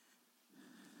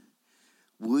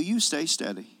 Will you stay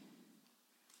steady?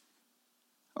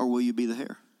 Or will you be the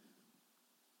hare?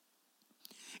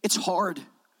 It's hard.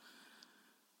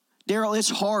 Daryl,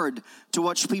 it's hard to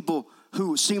watch people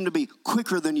who seem to be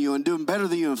quicker than you and doing better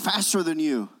than you and faster than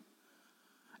you.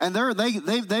 And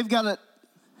they've got it,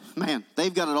 man,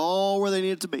 they've got it all where they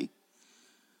need it to be.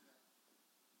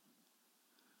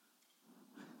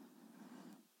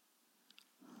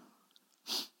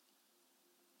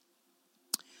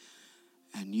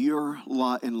 And your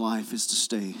lot in life is to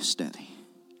stay steady.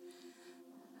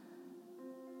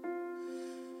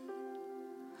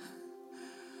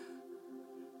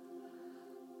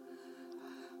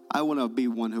 I want to be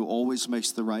one who always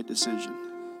makes the right decision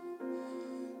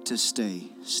to stay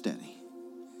steady.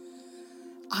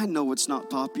 I know it's not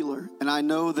popular, and I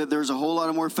know that there's a whole lot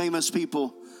of more famous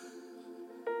people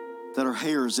that are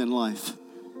hares in life.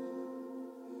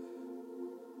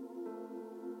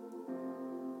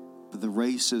 But the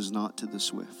race is not to the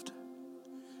swift.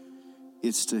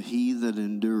 It's to he that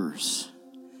endures.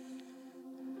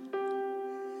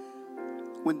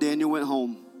 When Daniel went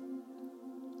home,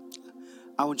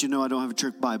 I want you to know I don't have a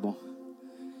trick Bible.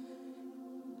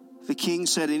 The king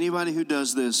said anybody who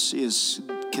does this is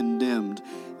condemned.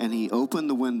 And he opened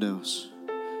the windows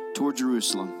toward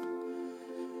Jerusalem.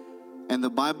 And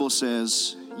the Bible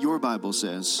says, your Bible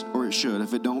says, or it should,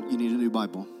 if it don't, you need a new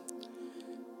Bible,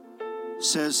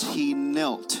 says he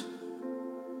knelt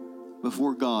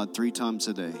before God 3 times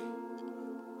a day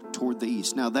toward the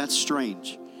east. Now that's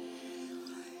strange.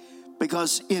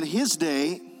 Because in his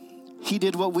day, he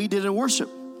did what we did in worship.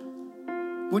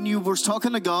 When you were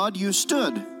talking to God, you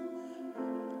stood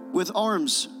with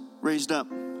arms raised up.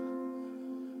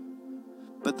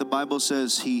 But the Bible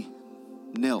says he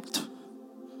knelt.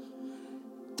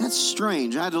 That's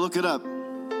strange. I had to look it up.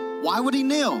 Why would he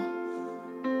kneel?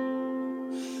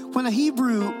 When a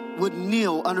Hebrew would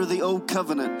kneel under the old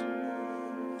covenant,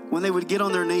 when they would get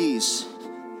on their knees,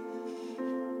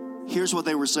 here's what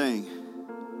they were saying.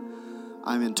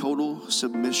 I'm in total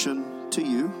submission to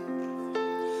you.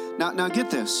 Now get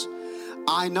this.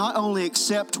 I not only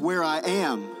accept where I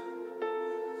am,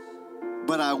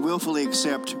 but I willfully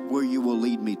accept where you will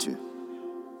lead me to.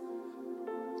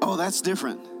 Oh, that's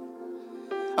different.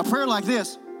 A prayer like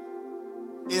this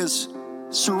is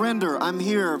surrender. I'm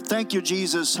here. Thank you,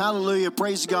 Jesus. Hallelujah.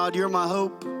 Praise God. You're my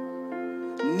hope.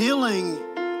 Kneeling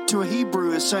to a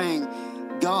Hebrew is saying,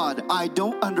 God, I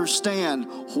don't understand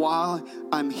why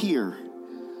I'm here,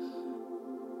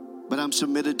 but I'm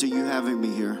submitted to you having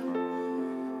me here.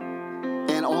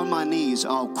 And on my knees,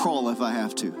 I'll crawl if I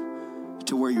have to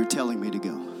where you're telling me to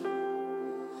go.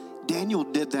 Daniel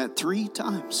did that 3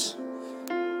 times.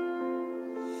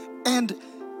 And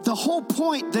the whole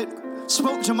point that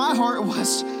spoke to my heart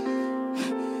was,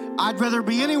 I'd rather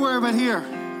be anywhere but here.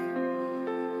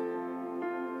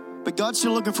 But God's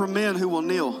still looking for men who will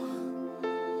kneel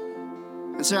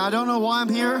and say, I don't know why I'm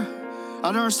here. I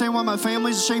don't understand why my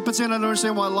family's the shape it's in. I don't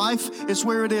understand why life is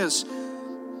where it is.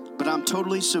 But I'm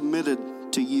totally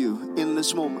submitted to you in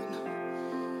this moment.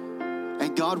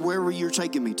 And God, wherever you're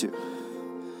taking me to,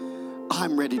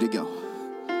 I'm ready to go.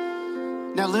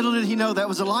 Now, little did he know that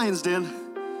was a lion's den.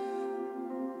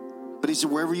 But he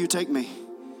said, wherever you take me,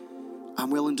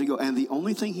 I'm willing to go. And the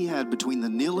only thing he had between the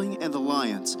kneeling and the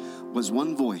lions was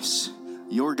one voice.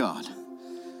 Your God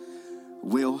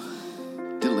will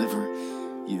deliver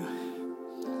you.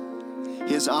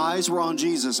 His eyes were on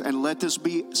Jesus. And let this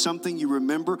be something you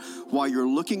remember while you're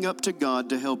looking up to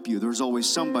God to help you. There's always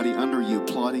somebody under you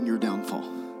plotting your downfall.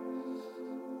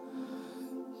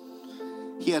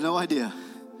 He had no idea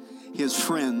his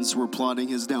friends were plotting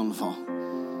his downfall.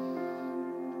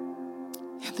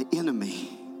 And the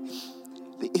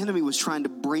enemy was trying to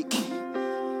break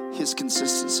his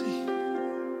consistency.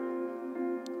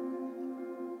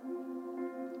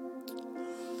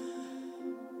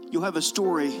 You'll have a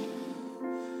story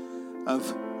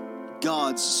of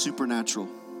God's supernatural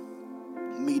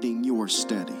meeting your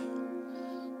steady.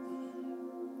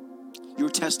 Your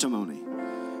testimony.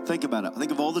 Think about it.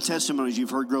 Think of all the testimonies you've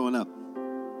heard growing up.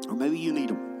 Or maybe you need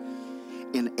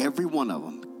them. In every one of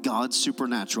them, God's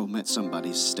supernatural met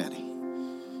somebody's steady.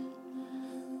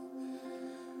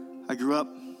 I grew up,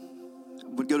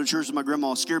 would go to church with my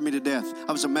grandma. Scared me to death.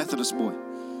 I was a Methodist boy.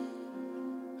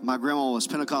 My grandma was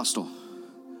Pentecostal.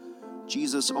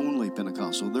 Jesus only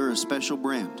Pentecostal. They're a special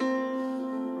brand.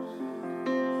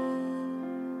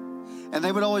 And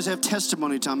they would always have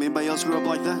testimony time. Anybody else grew up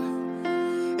like that?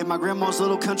 In my grandma's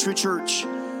little country church,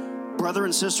 brother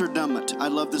and sister Dummett, I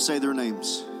love to say their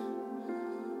names.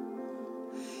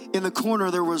 In the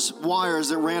corner, there was wires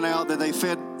that ran out that they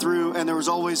fed through, and there was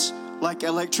always like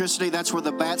electricity. That's where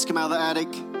the bats come out of the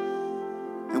attic.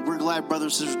 And we're glad brother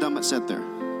and sister Dummett sat there.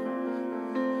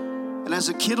 And as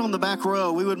a kid on the back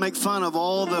row, we would make fun of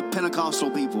all the Pentecostal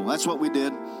people. That's what we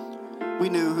did. We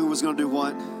knew who was going to do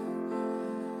what.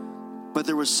 But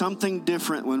there was something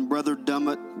different when Brother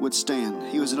Dummett would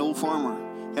stand. He was an old farmer.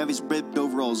 He'd have his ribbed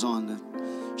overalls on, the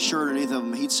shirt underneath of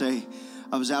him. He'd say,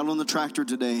 I was out on the tractor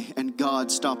today, and God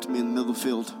stopped me in the middle of the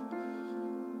field.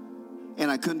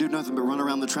 And I couldn't do nothing but run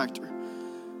around the tractor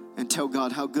and tell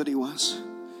God how good he was.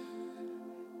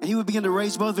 And he would begin to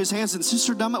raise both of his hands, and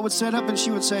Sister Dummett would sit up and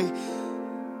she would say,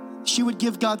 she would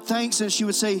give God thanks, and she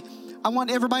would say, I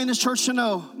want everybody in this church to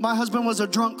know my husband was a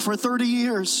drunk for 30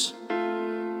 years.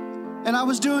 And I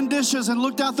was doing dishes and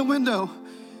looked out the window.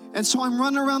 And so I'm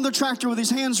running around the tractor with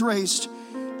his hands raised,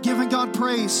 giving God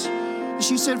praise. And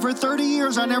she said, for 30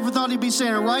 years, I never thought he'd be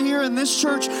standing right here in this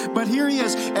church, but here he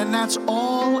is. And that's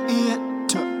all it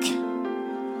took.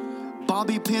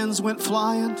 Bobby pins went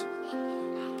flying.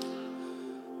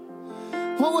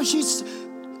 What was she?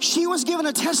 She was given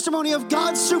a testimony of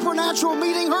God's supernatural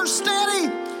meeting her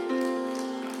steady.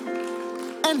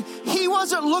 And he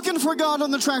wasn't looking for God on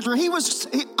the tractor.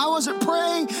 I wasn't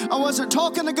praying. I wasn't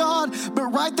talking to God. But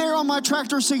right there on my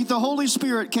tractor seat, the Holy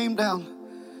Spirit came down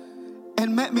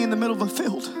and met me in the middle of a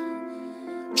field.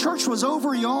 Church was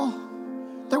over, y'all.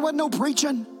 There wasn't no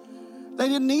preaching. They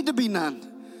didn't need to be none.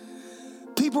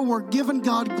 People were giving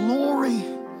God glory.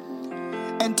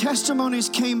 And testimonies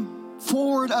came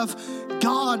forward of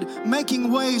God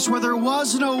making ways where there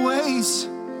was no ways.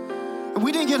 And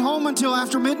we didn't get home until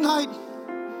after midnight.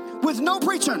 With no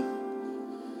preaching.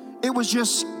 It was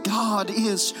just, God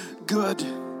is good.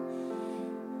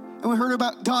 And we heard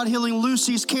about God healing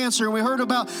Lucy's cancer. And we heard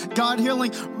about God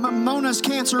healing Mona's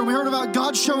cancer. And we heard about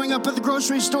God showing up at the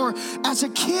grocery store. As a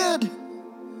kid,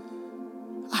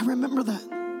 I remember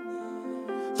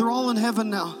that. They're all in heaven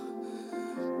now.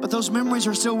 But those memories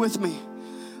are still with me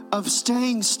of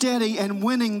staying steady and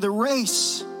winning the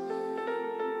race.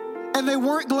 And they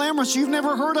weren't glamorous. You've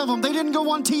never heard of them. They didn't go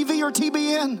on TV or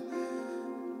TBN.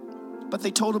 But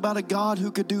they told about a God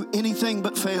who could do anything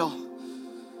but fail.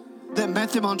 That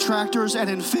met them on tractors and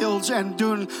in fields and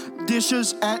doing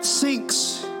dishes at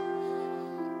sinks.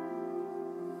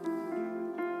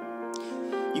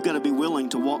 You got to be willing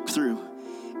to walk through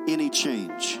any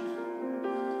change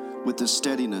with the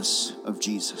steadiness of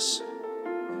Jesus.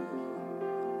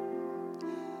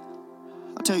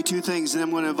 I'll tell you two things, and then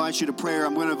I'm going to invite you to prayer.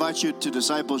 I'm going to invite you to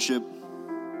discipleship.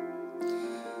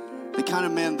 The kind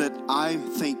of men that I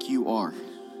think you are.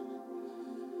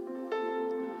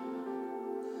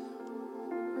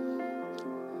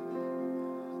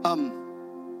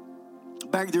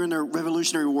 Back during the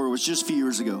Revolutionary War, it was just a few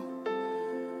years ago.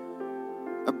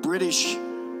 A British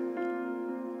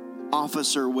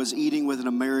officer was eating with an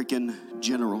American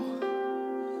general.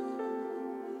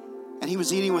 And he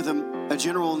was eating with a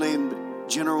general named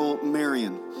General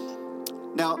Marion.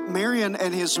 Now, Marion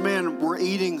and his men were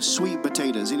eating sweet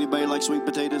potatoes. Anybody like sweet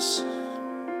potatoes?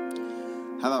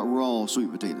 How about raw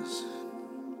sweet potatoes?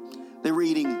 They were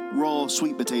eating raw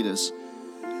sweet potatoes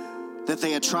that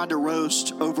they had tried to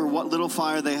roast over what little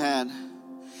fire they had.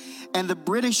 And the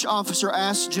British officer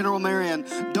asked General Marion,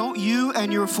 don't you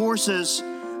and your forces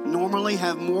normally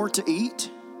have more to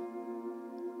eat?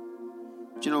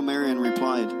 General Marion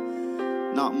replied,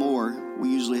 not more. We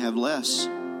usually have less.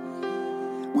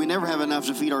 We never have enough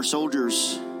to feed our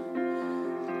soldiers.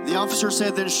 The officer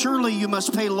said, then surely you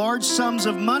must pay large sums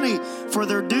of money for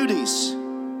their duties.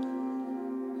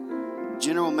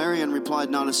 General Marion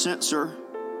replied, not a cent, sir.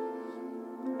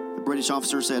 The British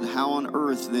officer said, how on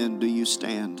earth then do you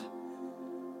stand?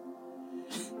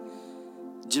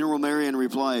 General Marion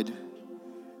replied,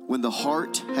 when the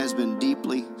heart has been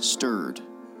deeply stirred,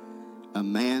 a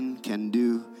man can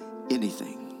do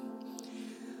anything.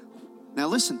 Now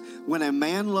listen, when a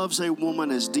man loves a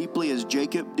woman as deeply as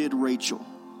Jacob did Rachel,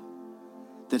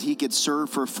 that he could serve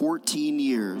for 14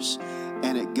 years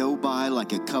and it go by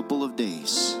like a couple of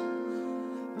days.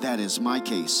 That is my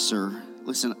case, sir.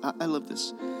 Listen, I love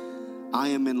this. I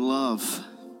am in love,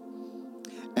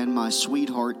 and my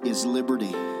sweetheart is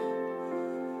liberty.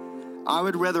 I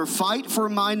would rather fight for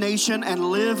my nation and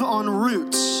live on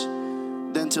roots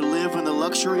than to live in the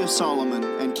luxury of Solomon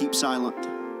and keep silent.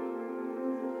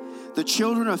 The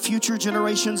children of future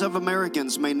generations of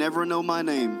Americans may never know my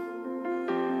name,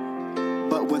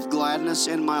 but with gladness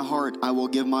in my heart, I will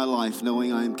give my life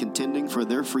knowing I am contending for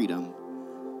their freedom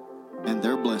and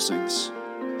their blessings,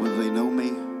 whether they know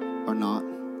me or not.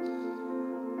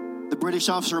 The British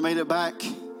officer made it back.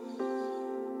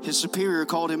 His superior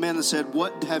called him in and said,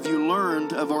 "What have you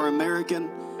learned of our American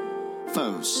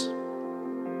foes?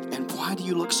 And why do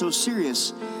you look so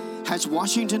serious? Has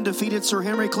Washington defeated Sir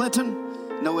Henry Clinton?"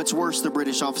 "No, it's worse," the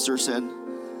British officer said.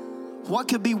 "What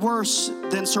could be worse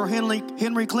than Sir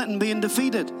Henry Clinton being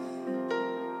defeated?"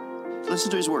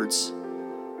 Listen to his words.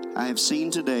 "I have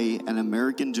seen today an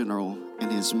American general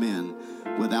and his men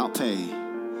without pay,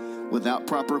 without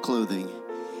proper clothing,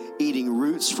 eating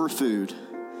roots for food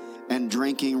and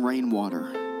drinking rainwater.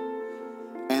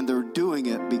 And they're doing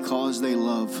it because they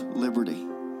love liberty."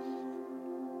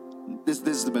 This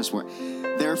is the best part.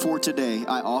 "Therefore today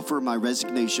I offer my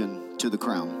resignation to the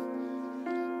crown,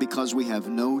 because we have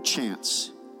no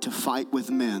chance to fight with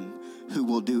men who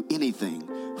will do anything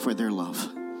for their love."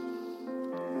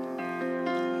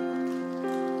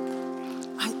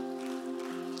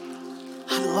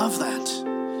 I love that.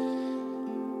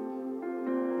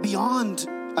 Beyond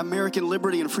American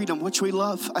liberty and freedom, which we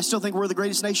love, I still think we're the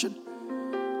greatest nation.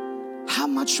 How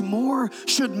much more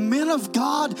should men of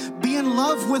God be in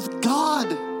love with God?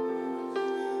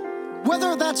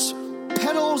 Whether that's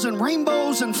petals and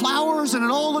rainbows and flowers and it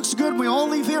all looks good, we all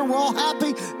leave here, we're all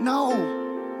happy. No,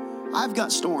 I've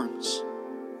got storms.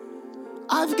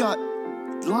 I've got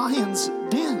lions'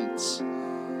 dens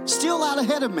still out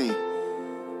ahead of me.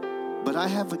 But I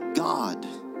have a God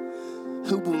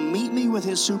who will meet me with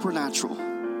his supernatural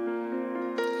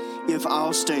if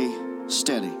I'll stay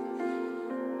steady.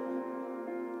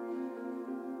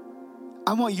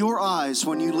 I want your eyes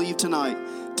when you leave tonight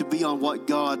to be on what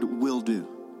God will do.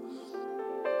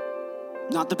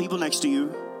 Not the people next to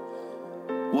you,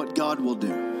 what God will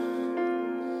do.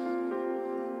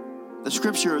 The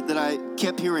scripture that I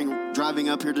kept hearing driving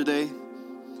up here today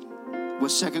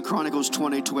was 2 Chronicles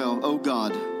 20:12. "Oh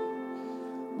God,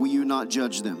 will you not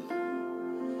judge them?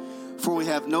 For we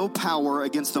have no power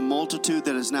against the multitude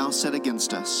that is now set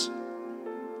against us.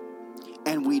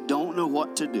 And we don't know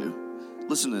what to do."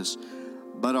 Listen to this.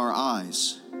 "But our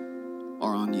eyes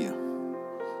are on you."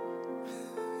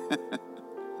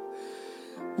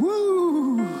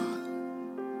 Woo!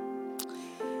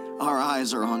 Our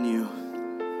eyes are on you.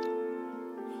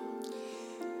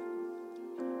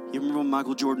 You remember when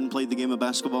Michael Jordan played the game of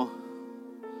basketball?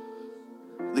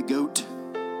 The GOAT.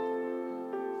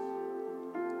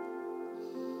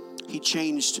 He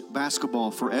changed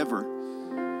basketball forever,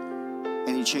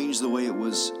 and he changed the way it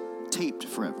was taped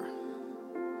forever.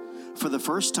 For the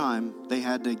first time, they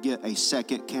had to get a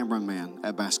second cameraman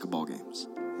at basketball games.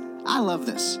 I love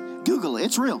this. Google it.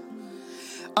 It's real.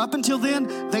 Up until then,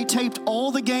 they taped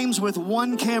all the games with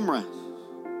one camera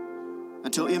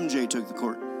until MJ took the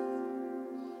court.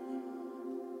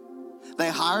 They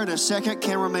hired a second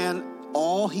cameraman.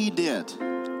 All he did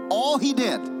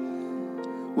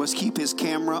was keep his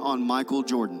camera on Michael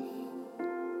Jordan.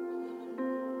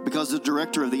 Because the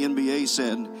director of the NBA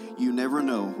said, "You never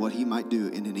know what he might do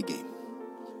in any game.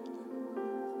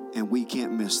 And we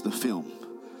can't miss the film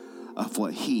of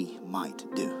what he might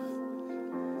do."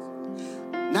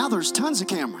 Now there's tons of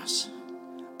cameras,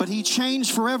 but he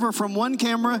changed forever from one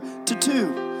camera to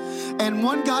two. And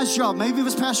one guy's job, maybe it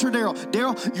was Pastor Daryl.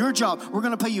 "Daryl, your job, we're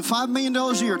going to pay you $5 million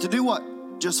a year to do what?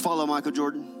 Just follow Michael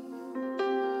Jordan."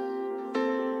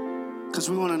 Because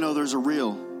we want to know there's a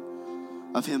reel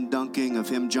of him dunking, of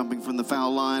him jumping from the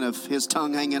foul line, of his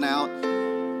tongue hanging out.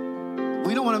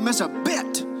 We don't want to miss a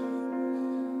bit.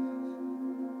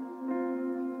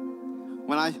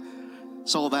 When I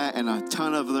saw that and a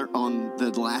ton of it on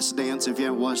The Last Dance, if you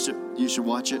haven't watched it, you should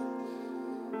watch it.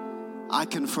 I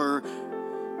concur,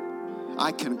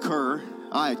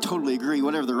 I totally agree,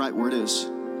 whatever the right word is,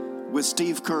 with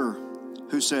Steve Kerr,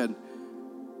 who said,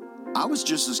 "I was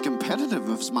just as competitive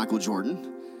as Michael Jordan.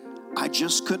 I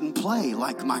just couldn't play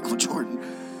like Michael Jordan."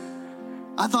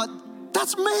 I thought,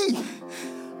 that's me.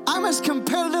 I'm as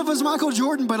competitive as Michael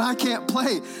Jordan, but I can't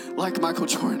play like Michael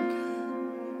Jordan.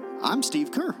 I'm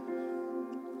Steve Kerr.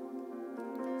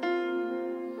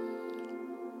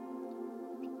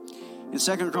 In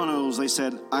Second Chronicles, they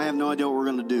said, I have no idea what we're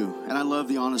going to do. And I love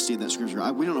the honesty of that scripture.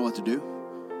 We don't know what to do.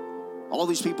 All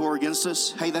these people are against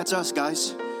us. Hey, that's us,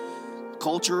 guys.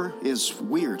 Culture is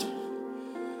weird.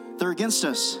 They're against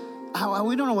us.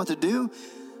 We don't know what to do.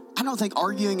 I don't think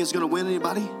arguing is going to win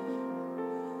anybody.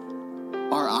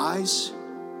 Our eyes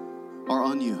are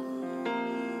on you.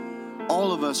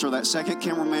 All of us are that second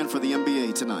cameraman for the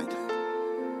NBA tonight.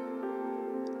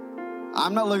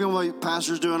 I'm not looking at what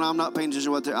pastor's doing. I'm not paying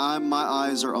attention to what my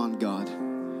eyes are on God.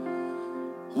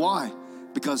 Why?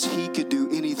 Because he could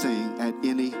do anything at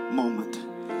any moment.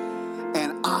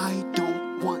 And I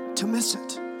don't want to miss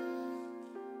it.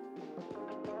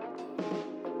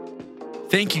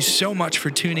 Thank you so much for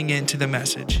tuning in to the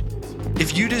message.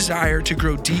 If you desire to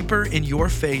grow deeper in your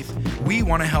faith, we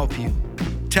want to help you.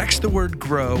 Text the word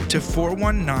GROW to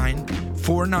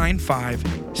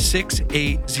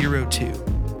 419-495-6802.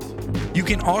 You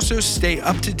can also stay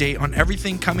up to date on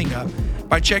everything coming up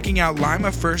by checking out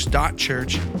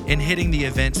limafirst.church and hitting the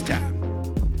events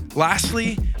tab.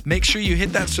 Lastly, make sure you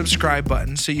hit that subscribe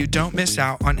button so you don't miss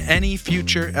out on any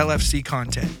future LFC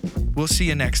content. We'll see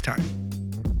you next time.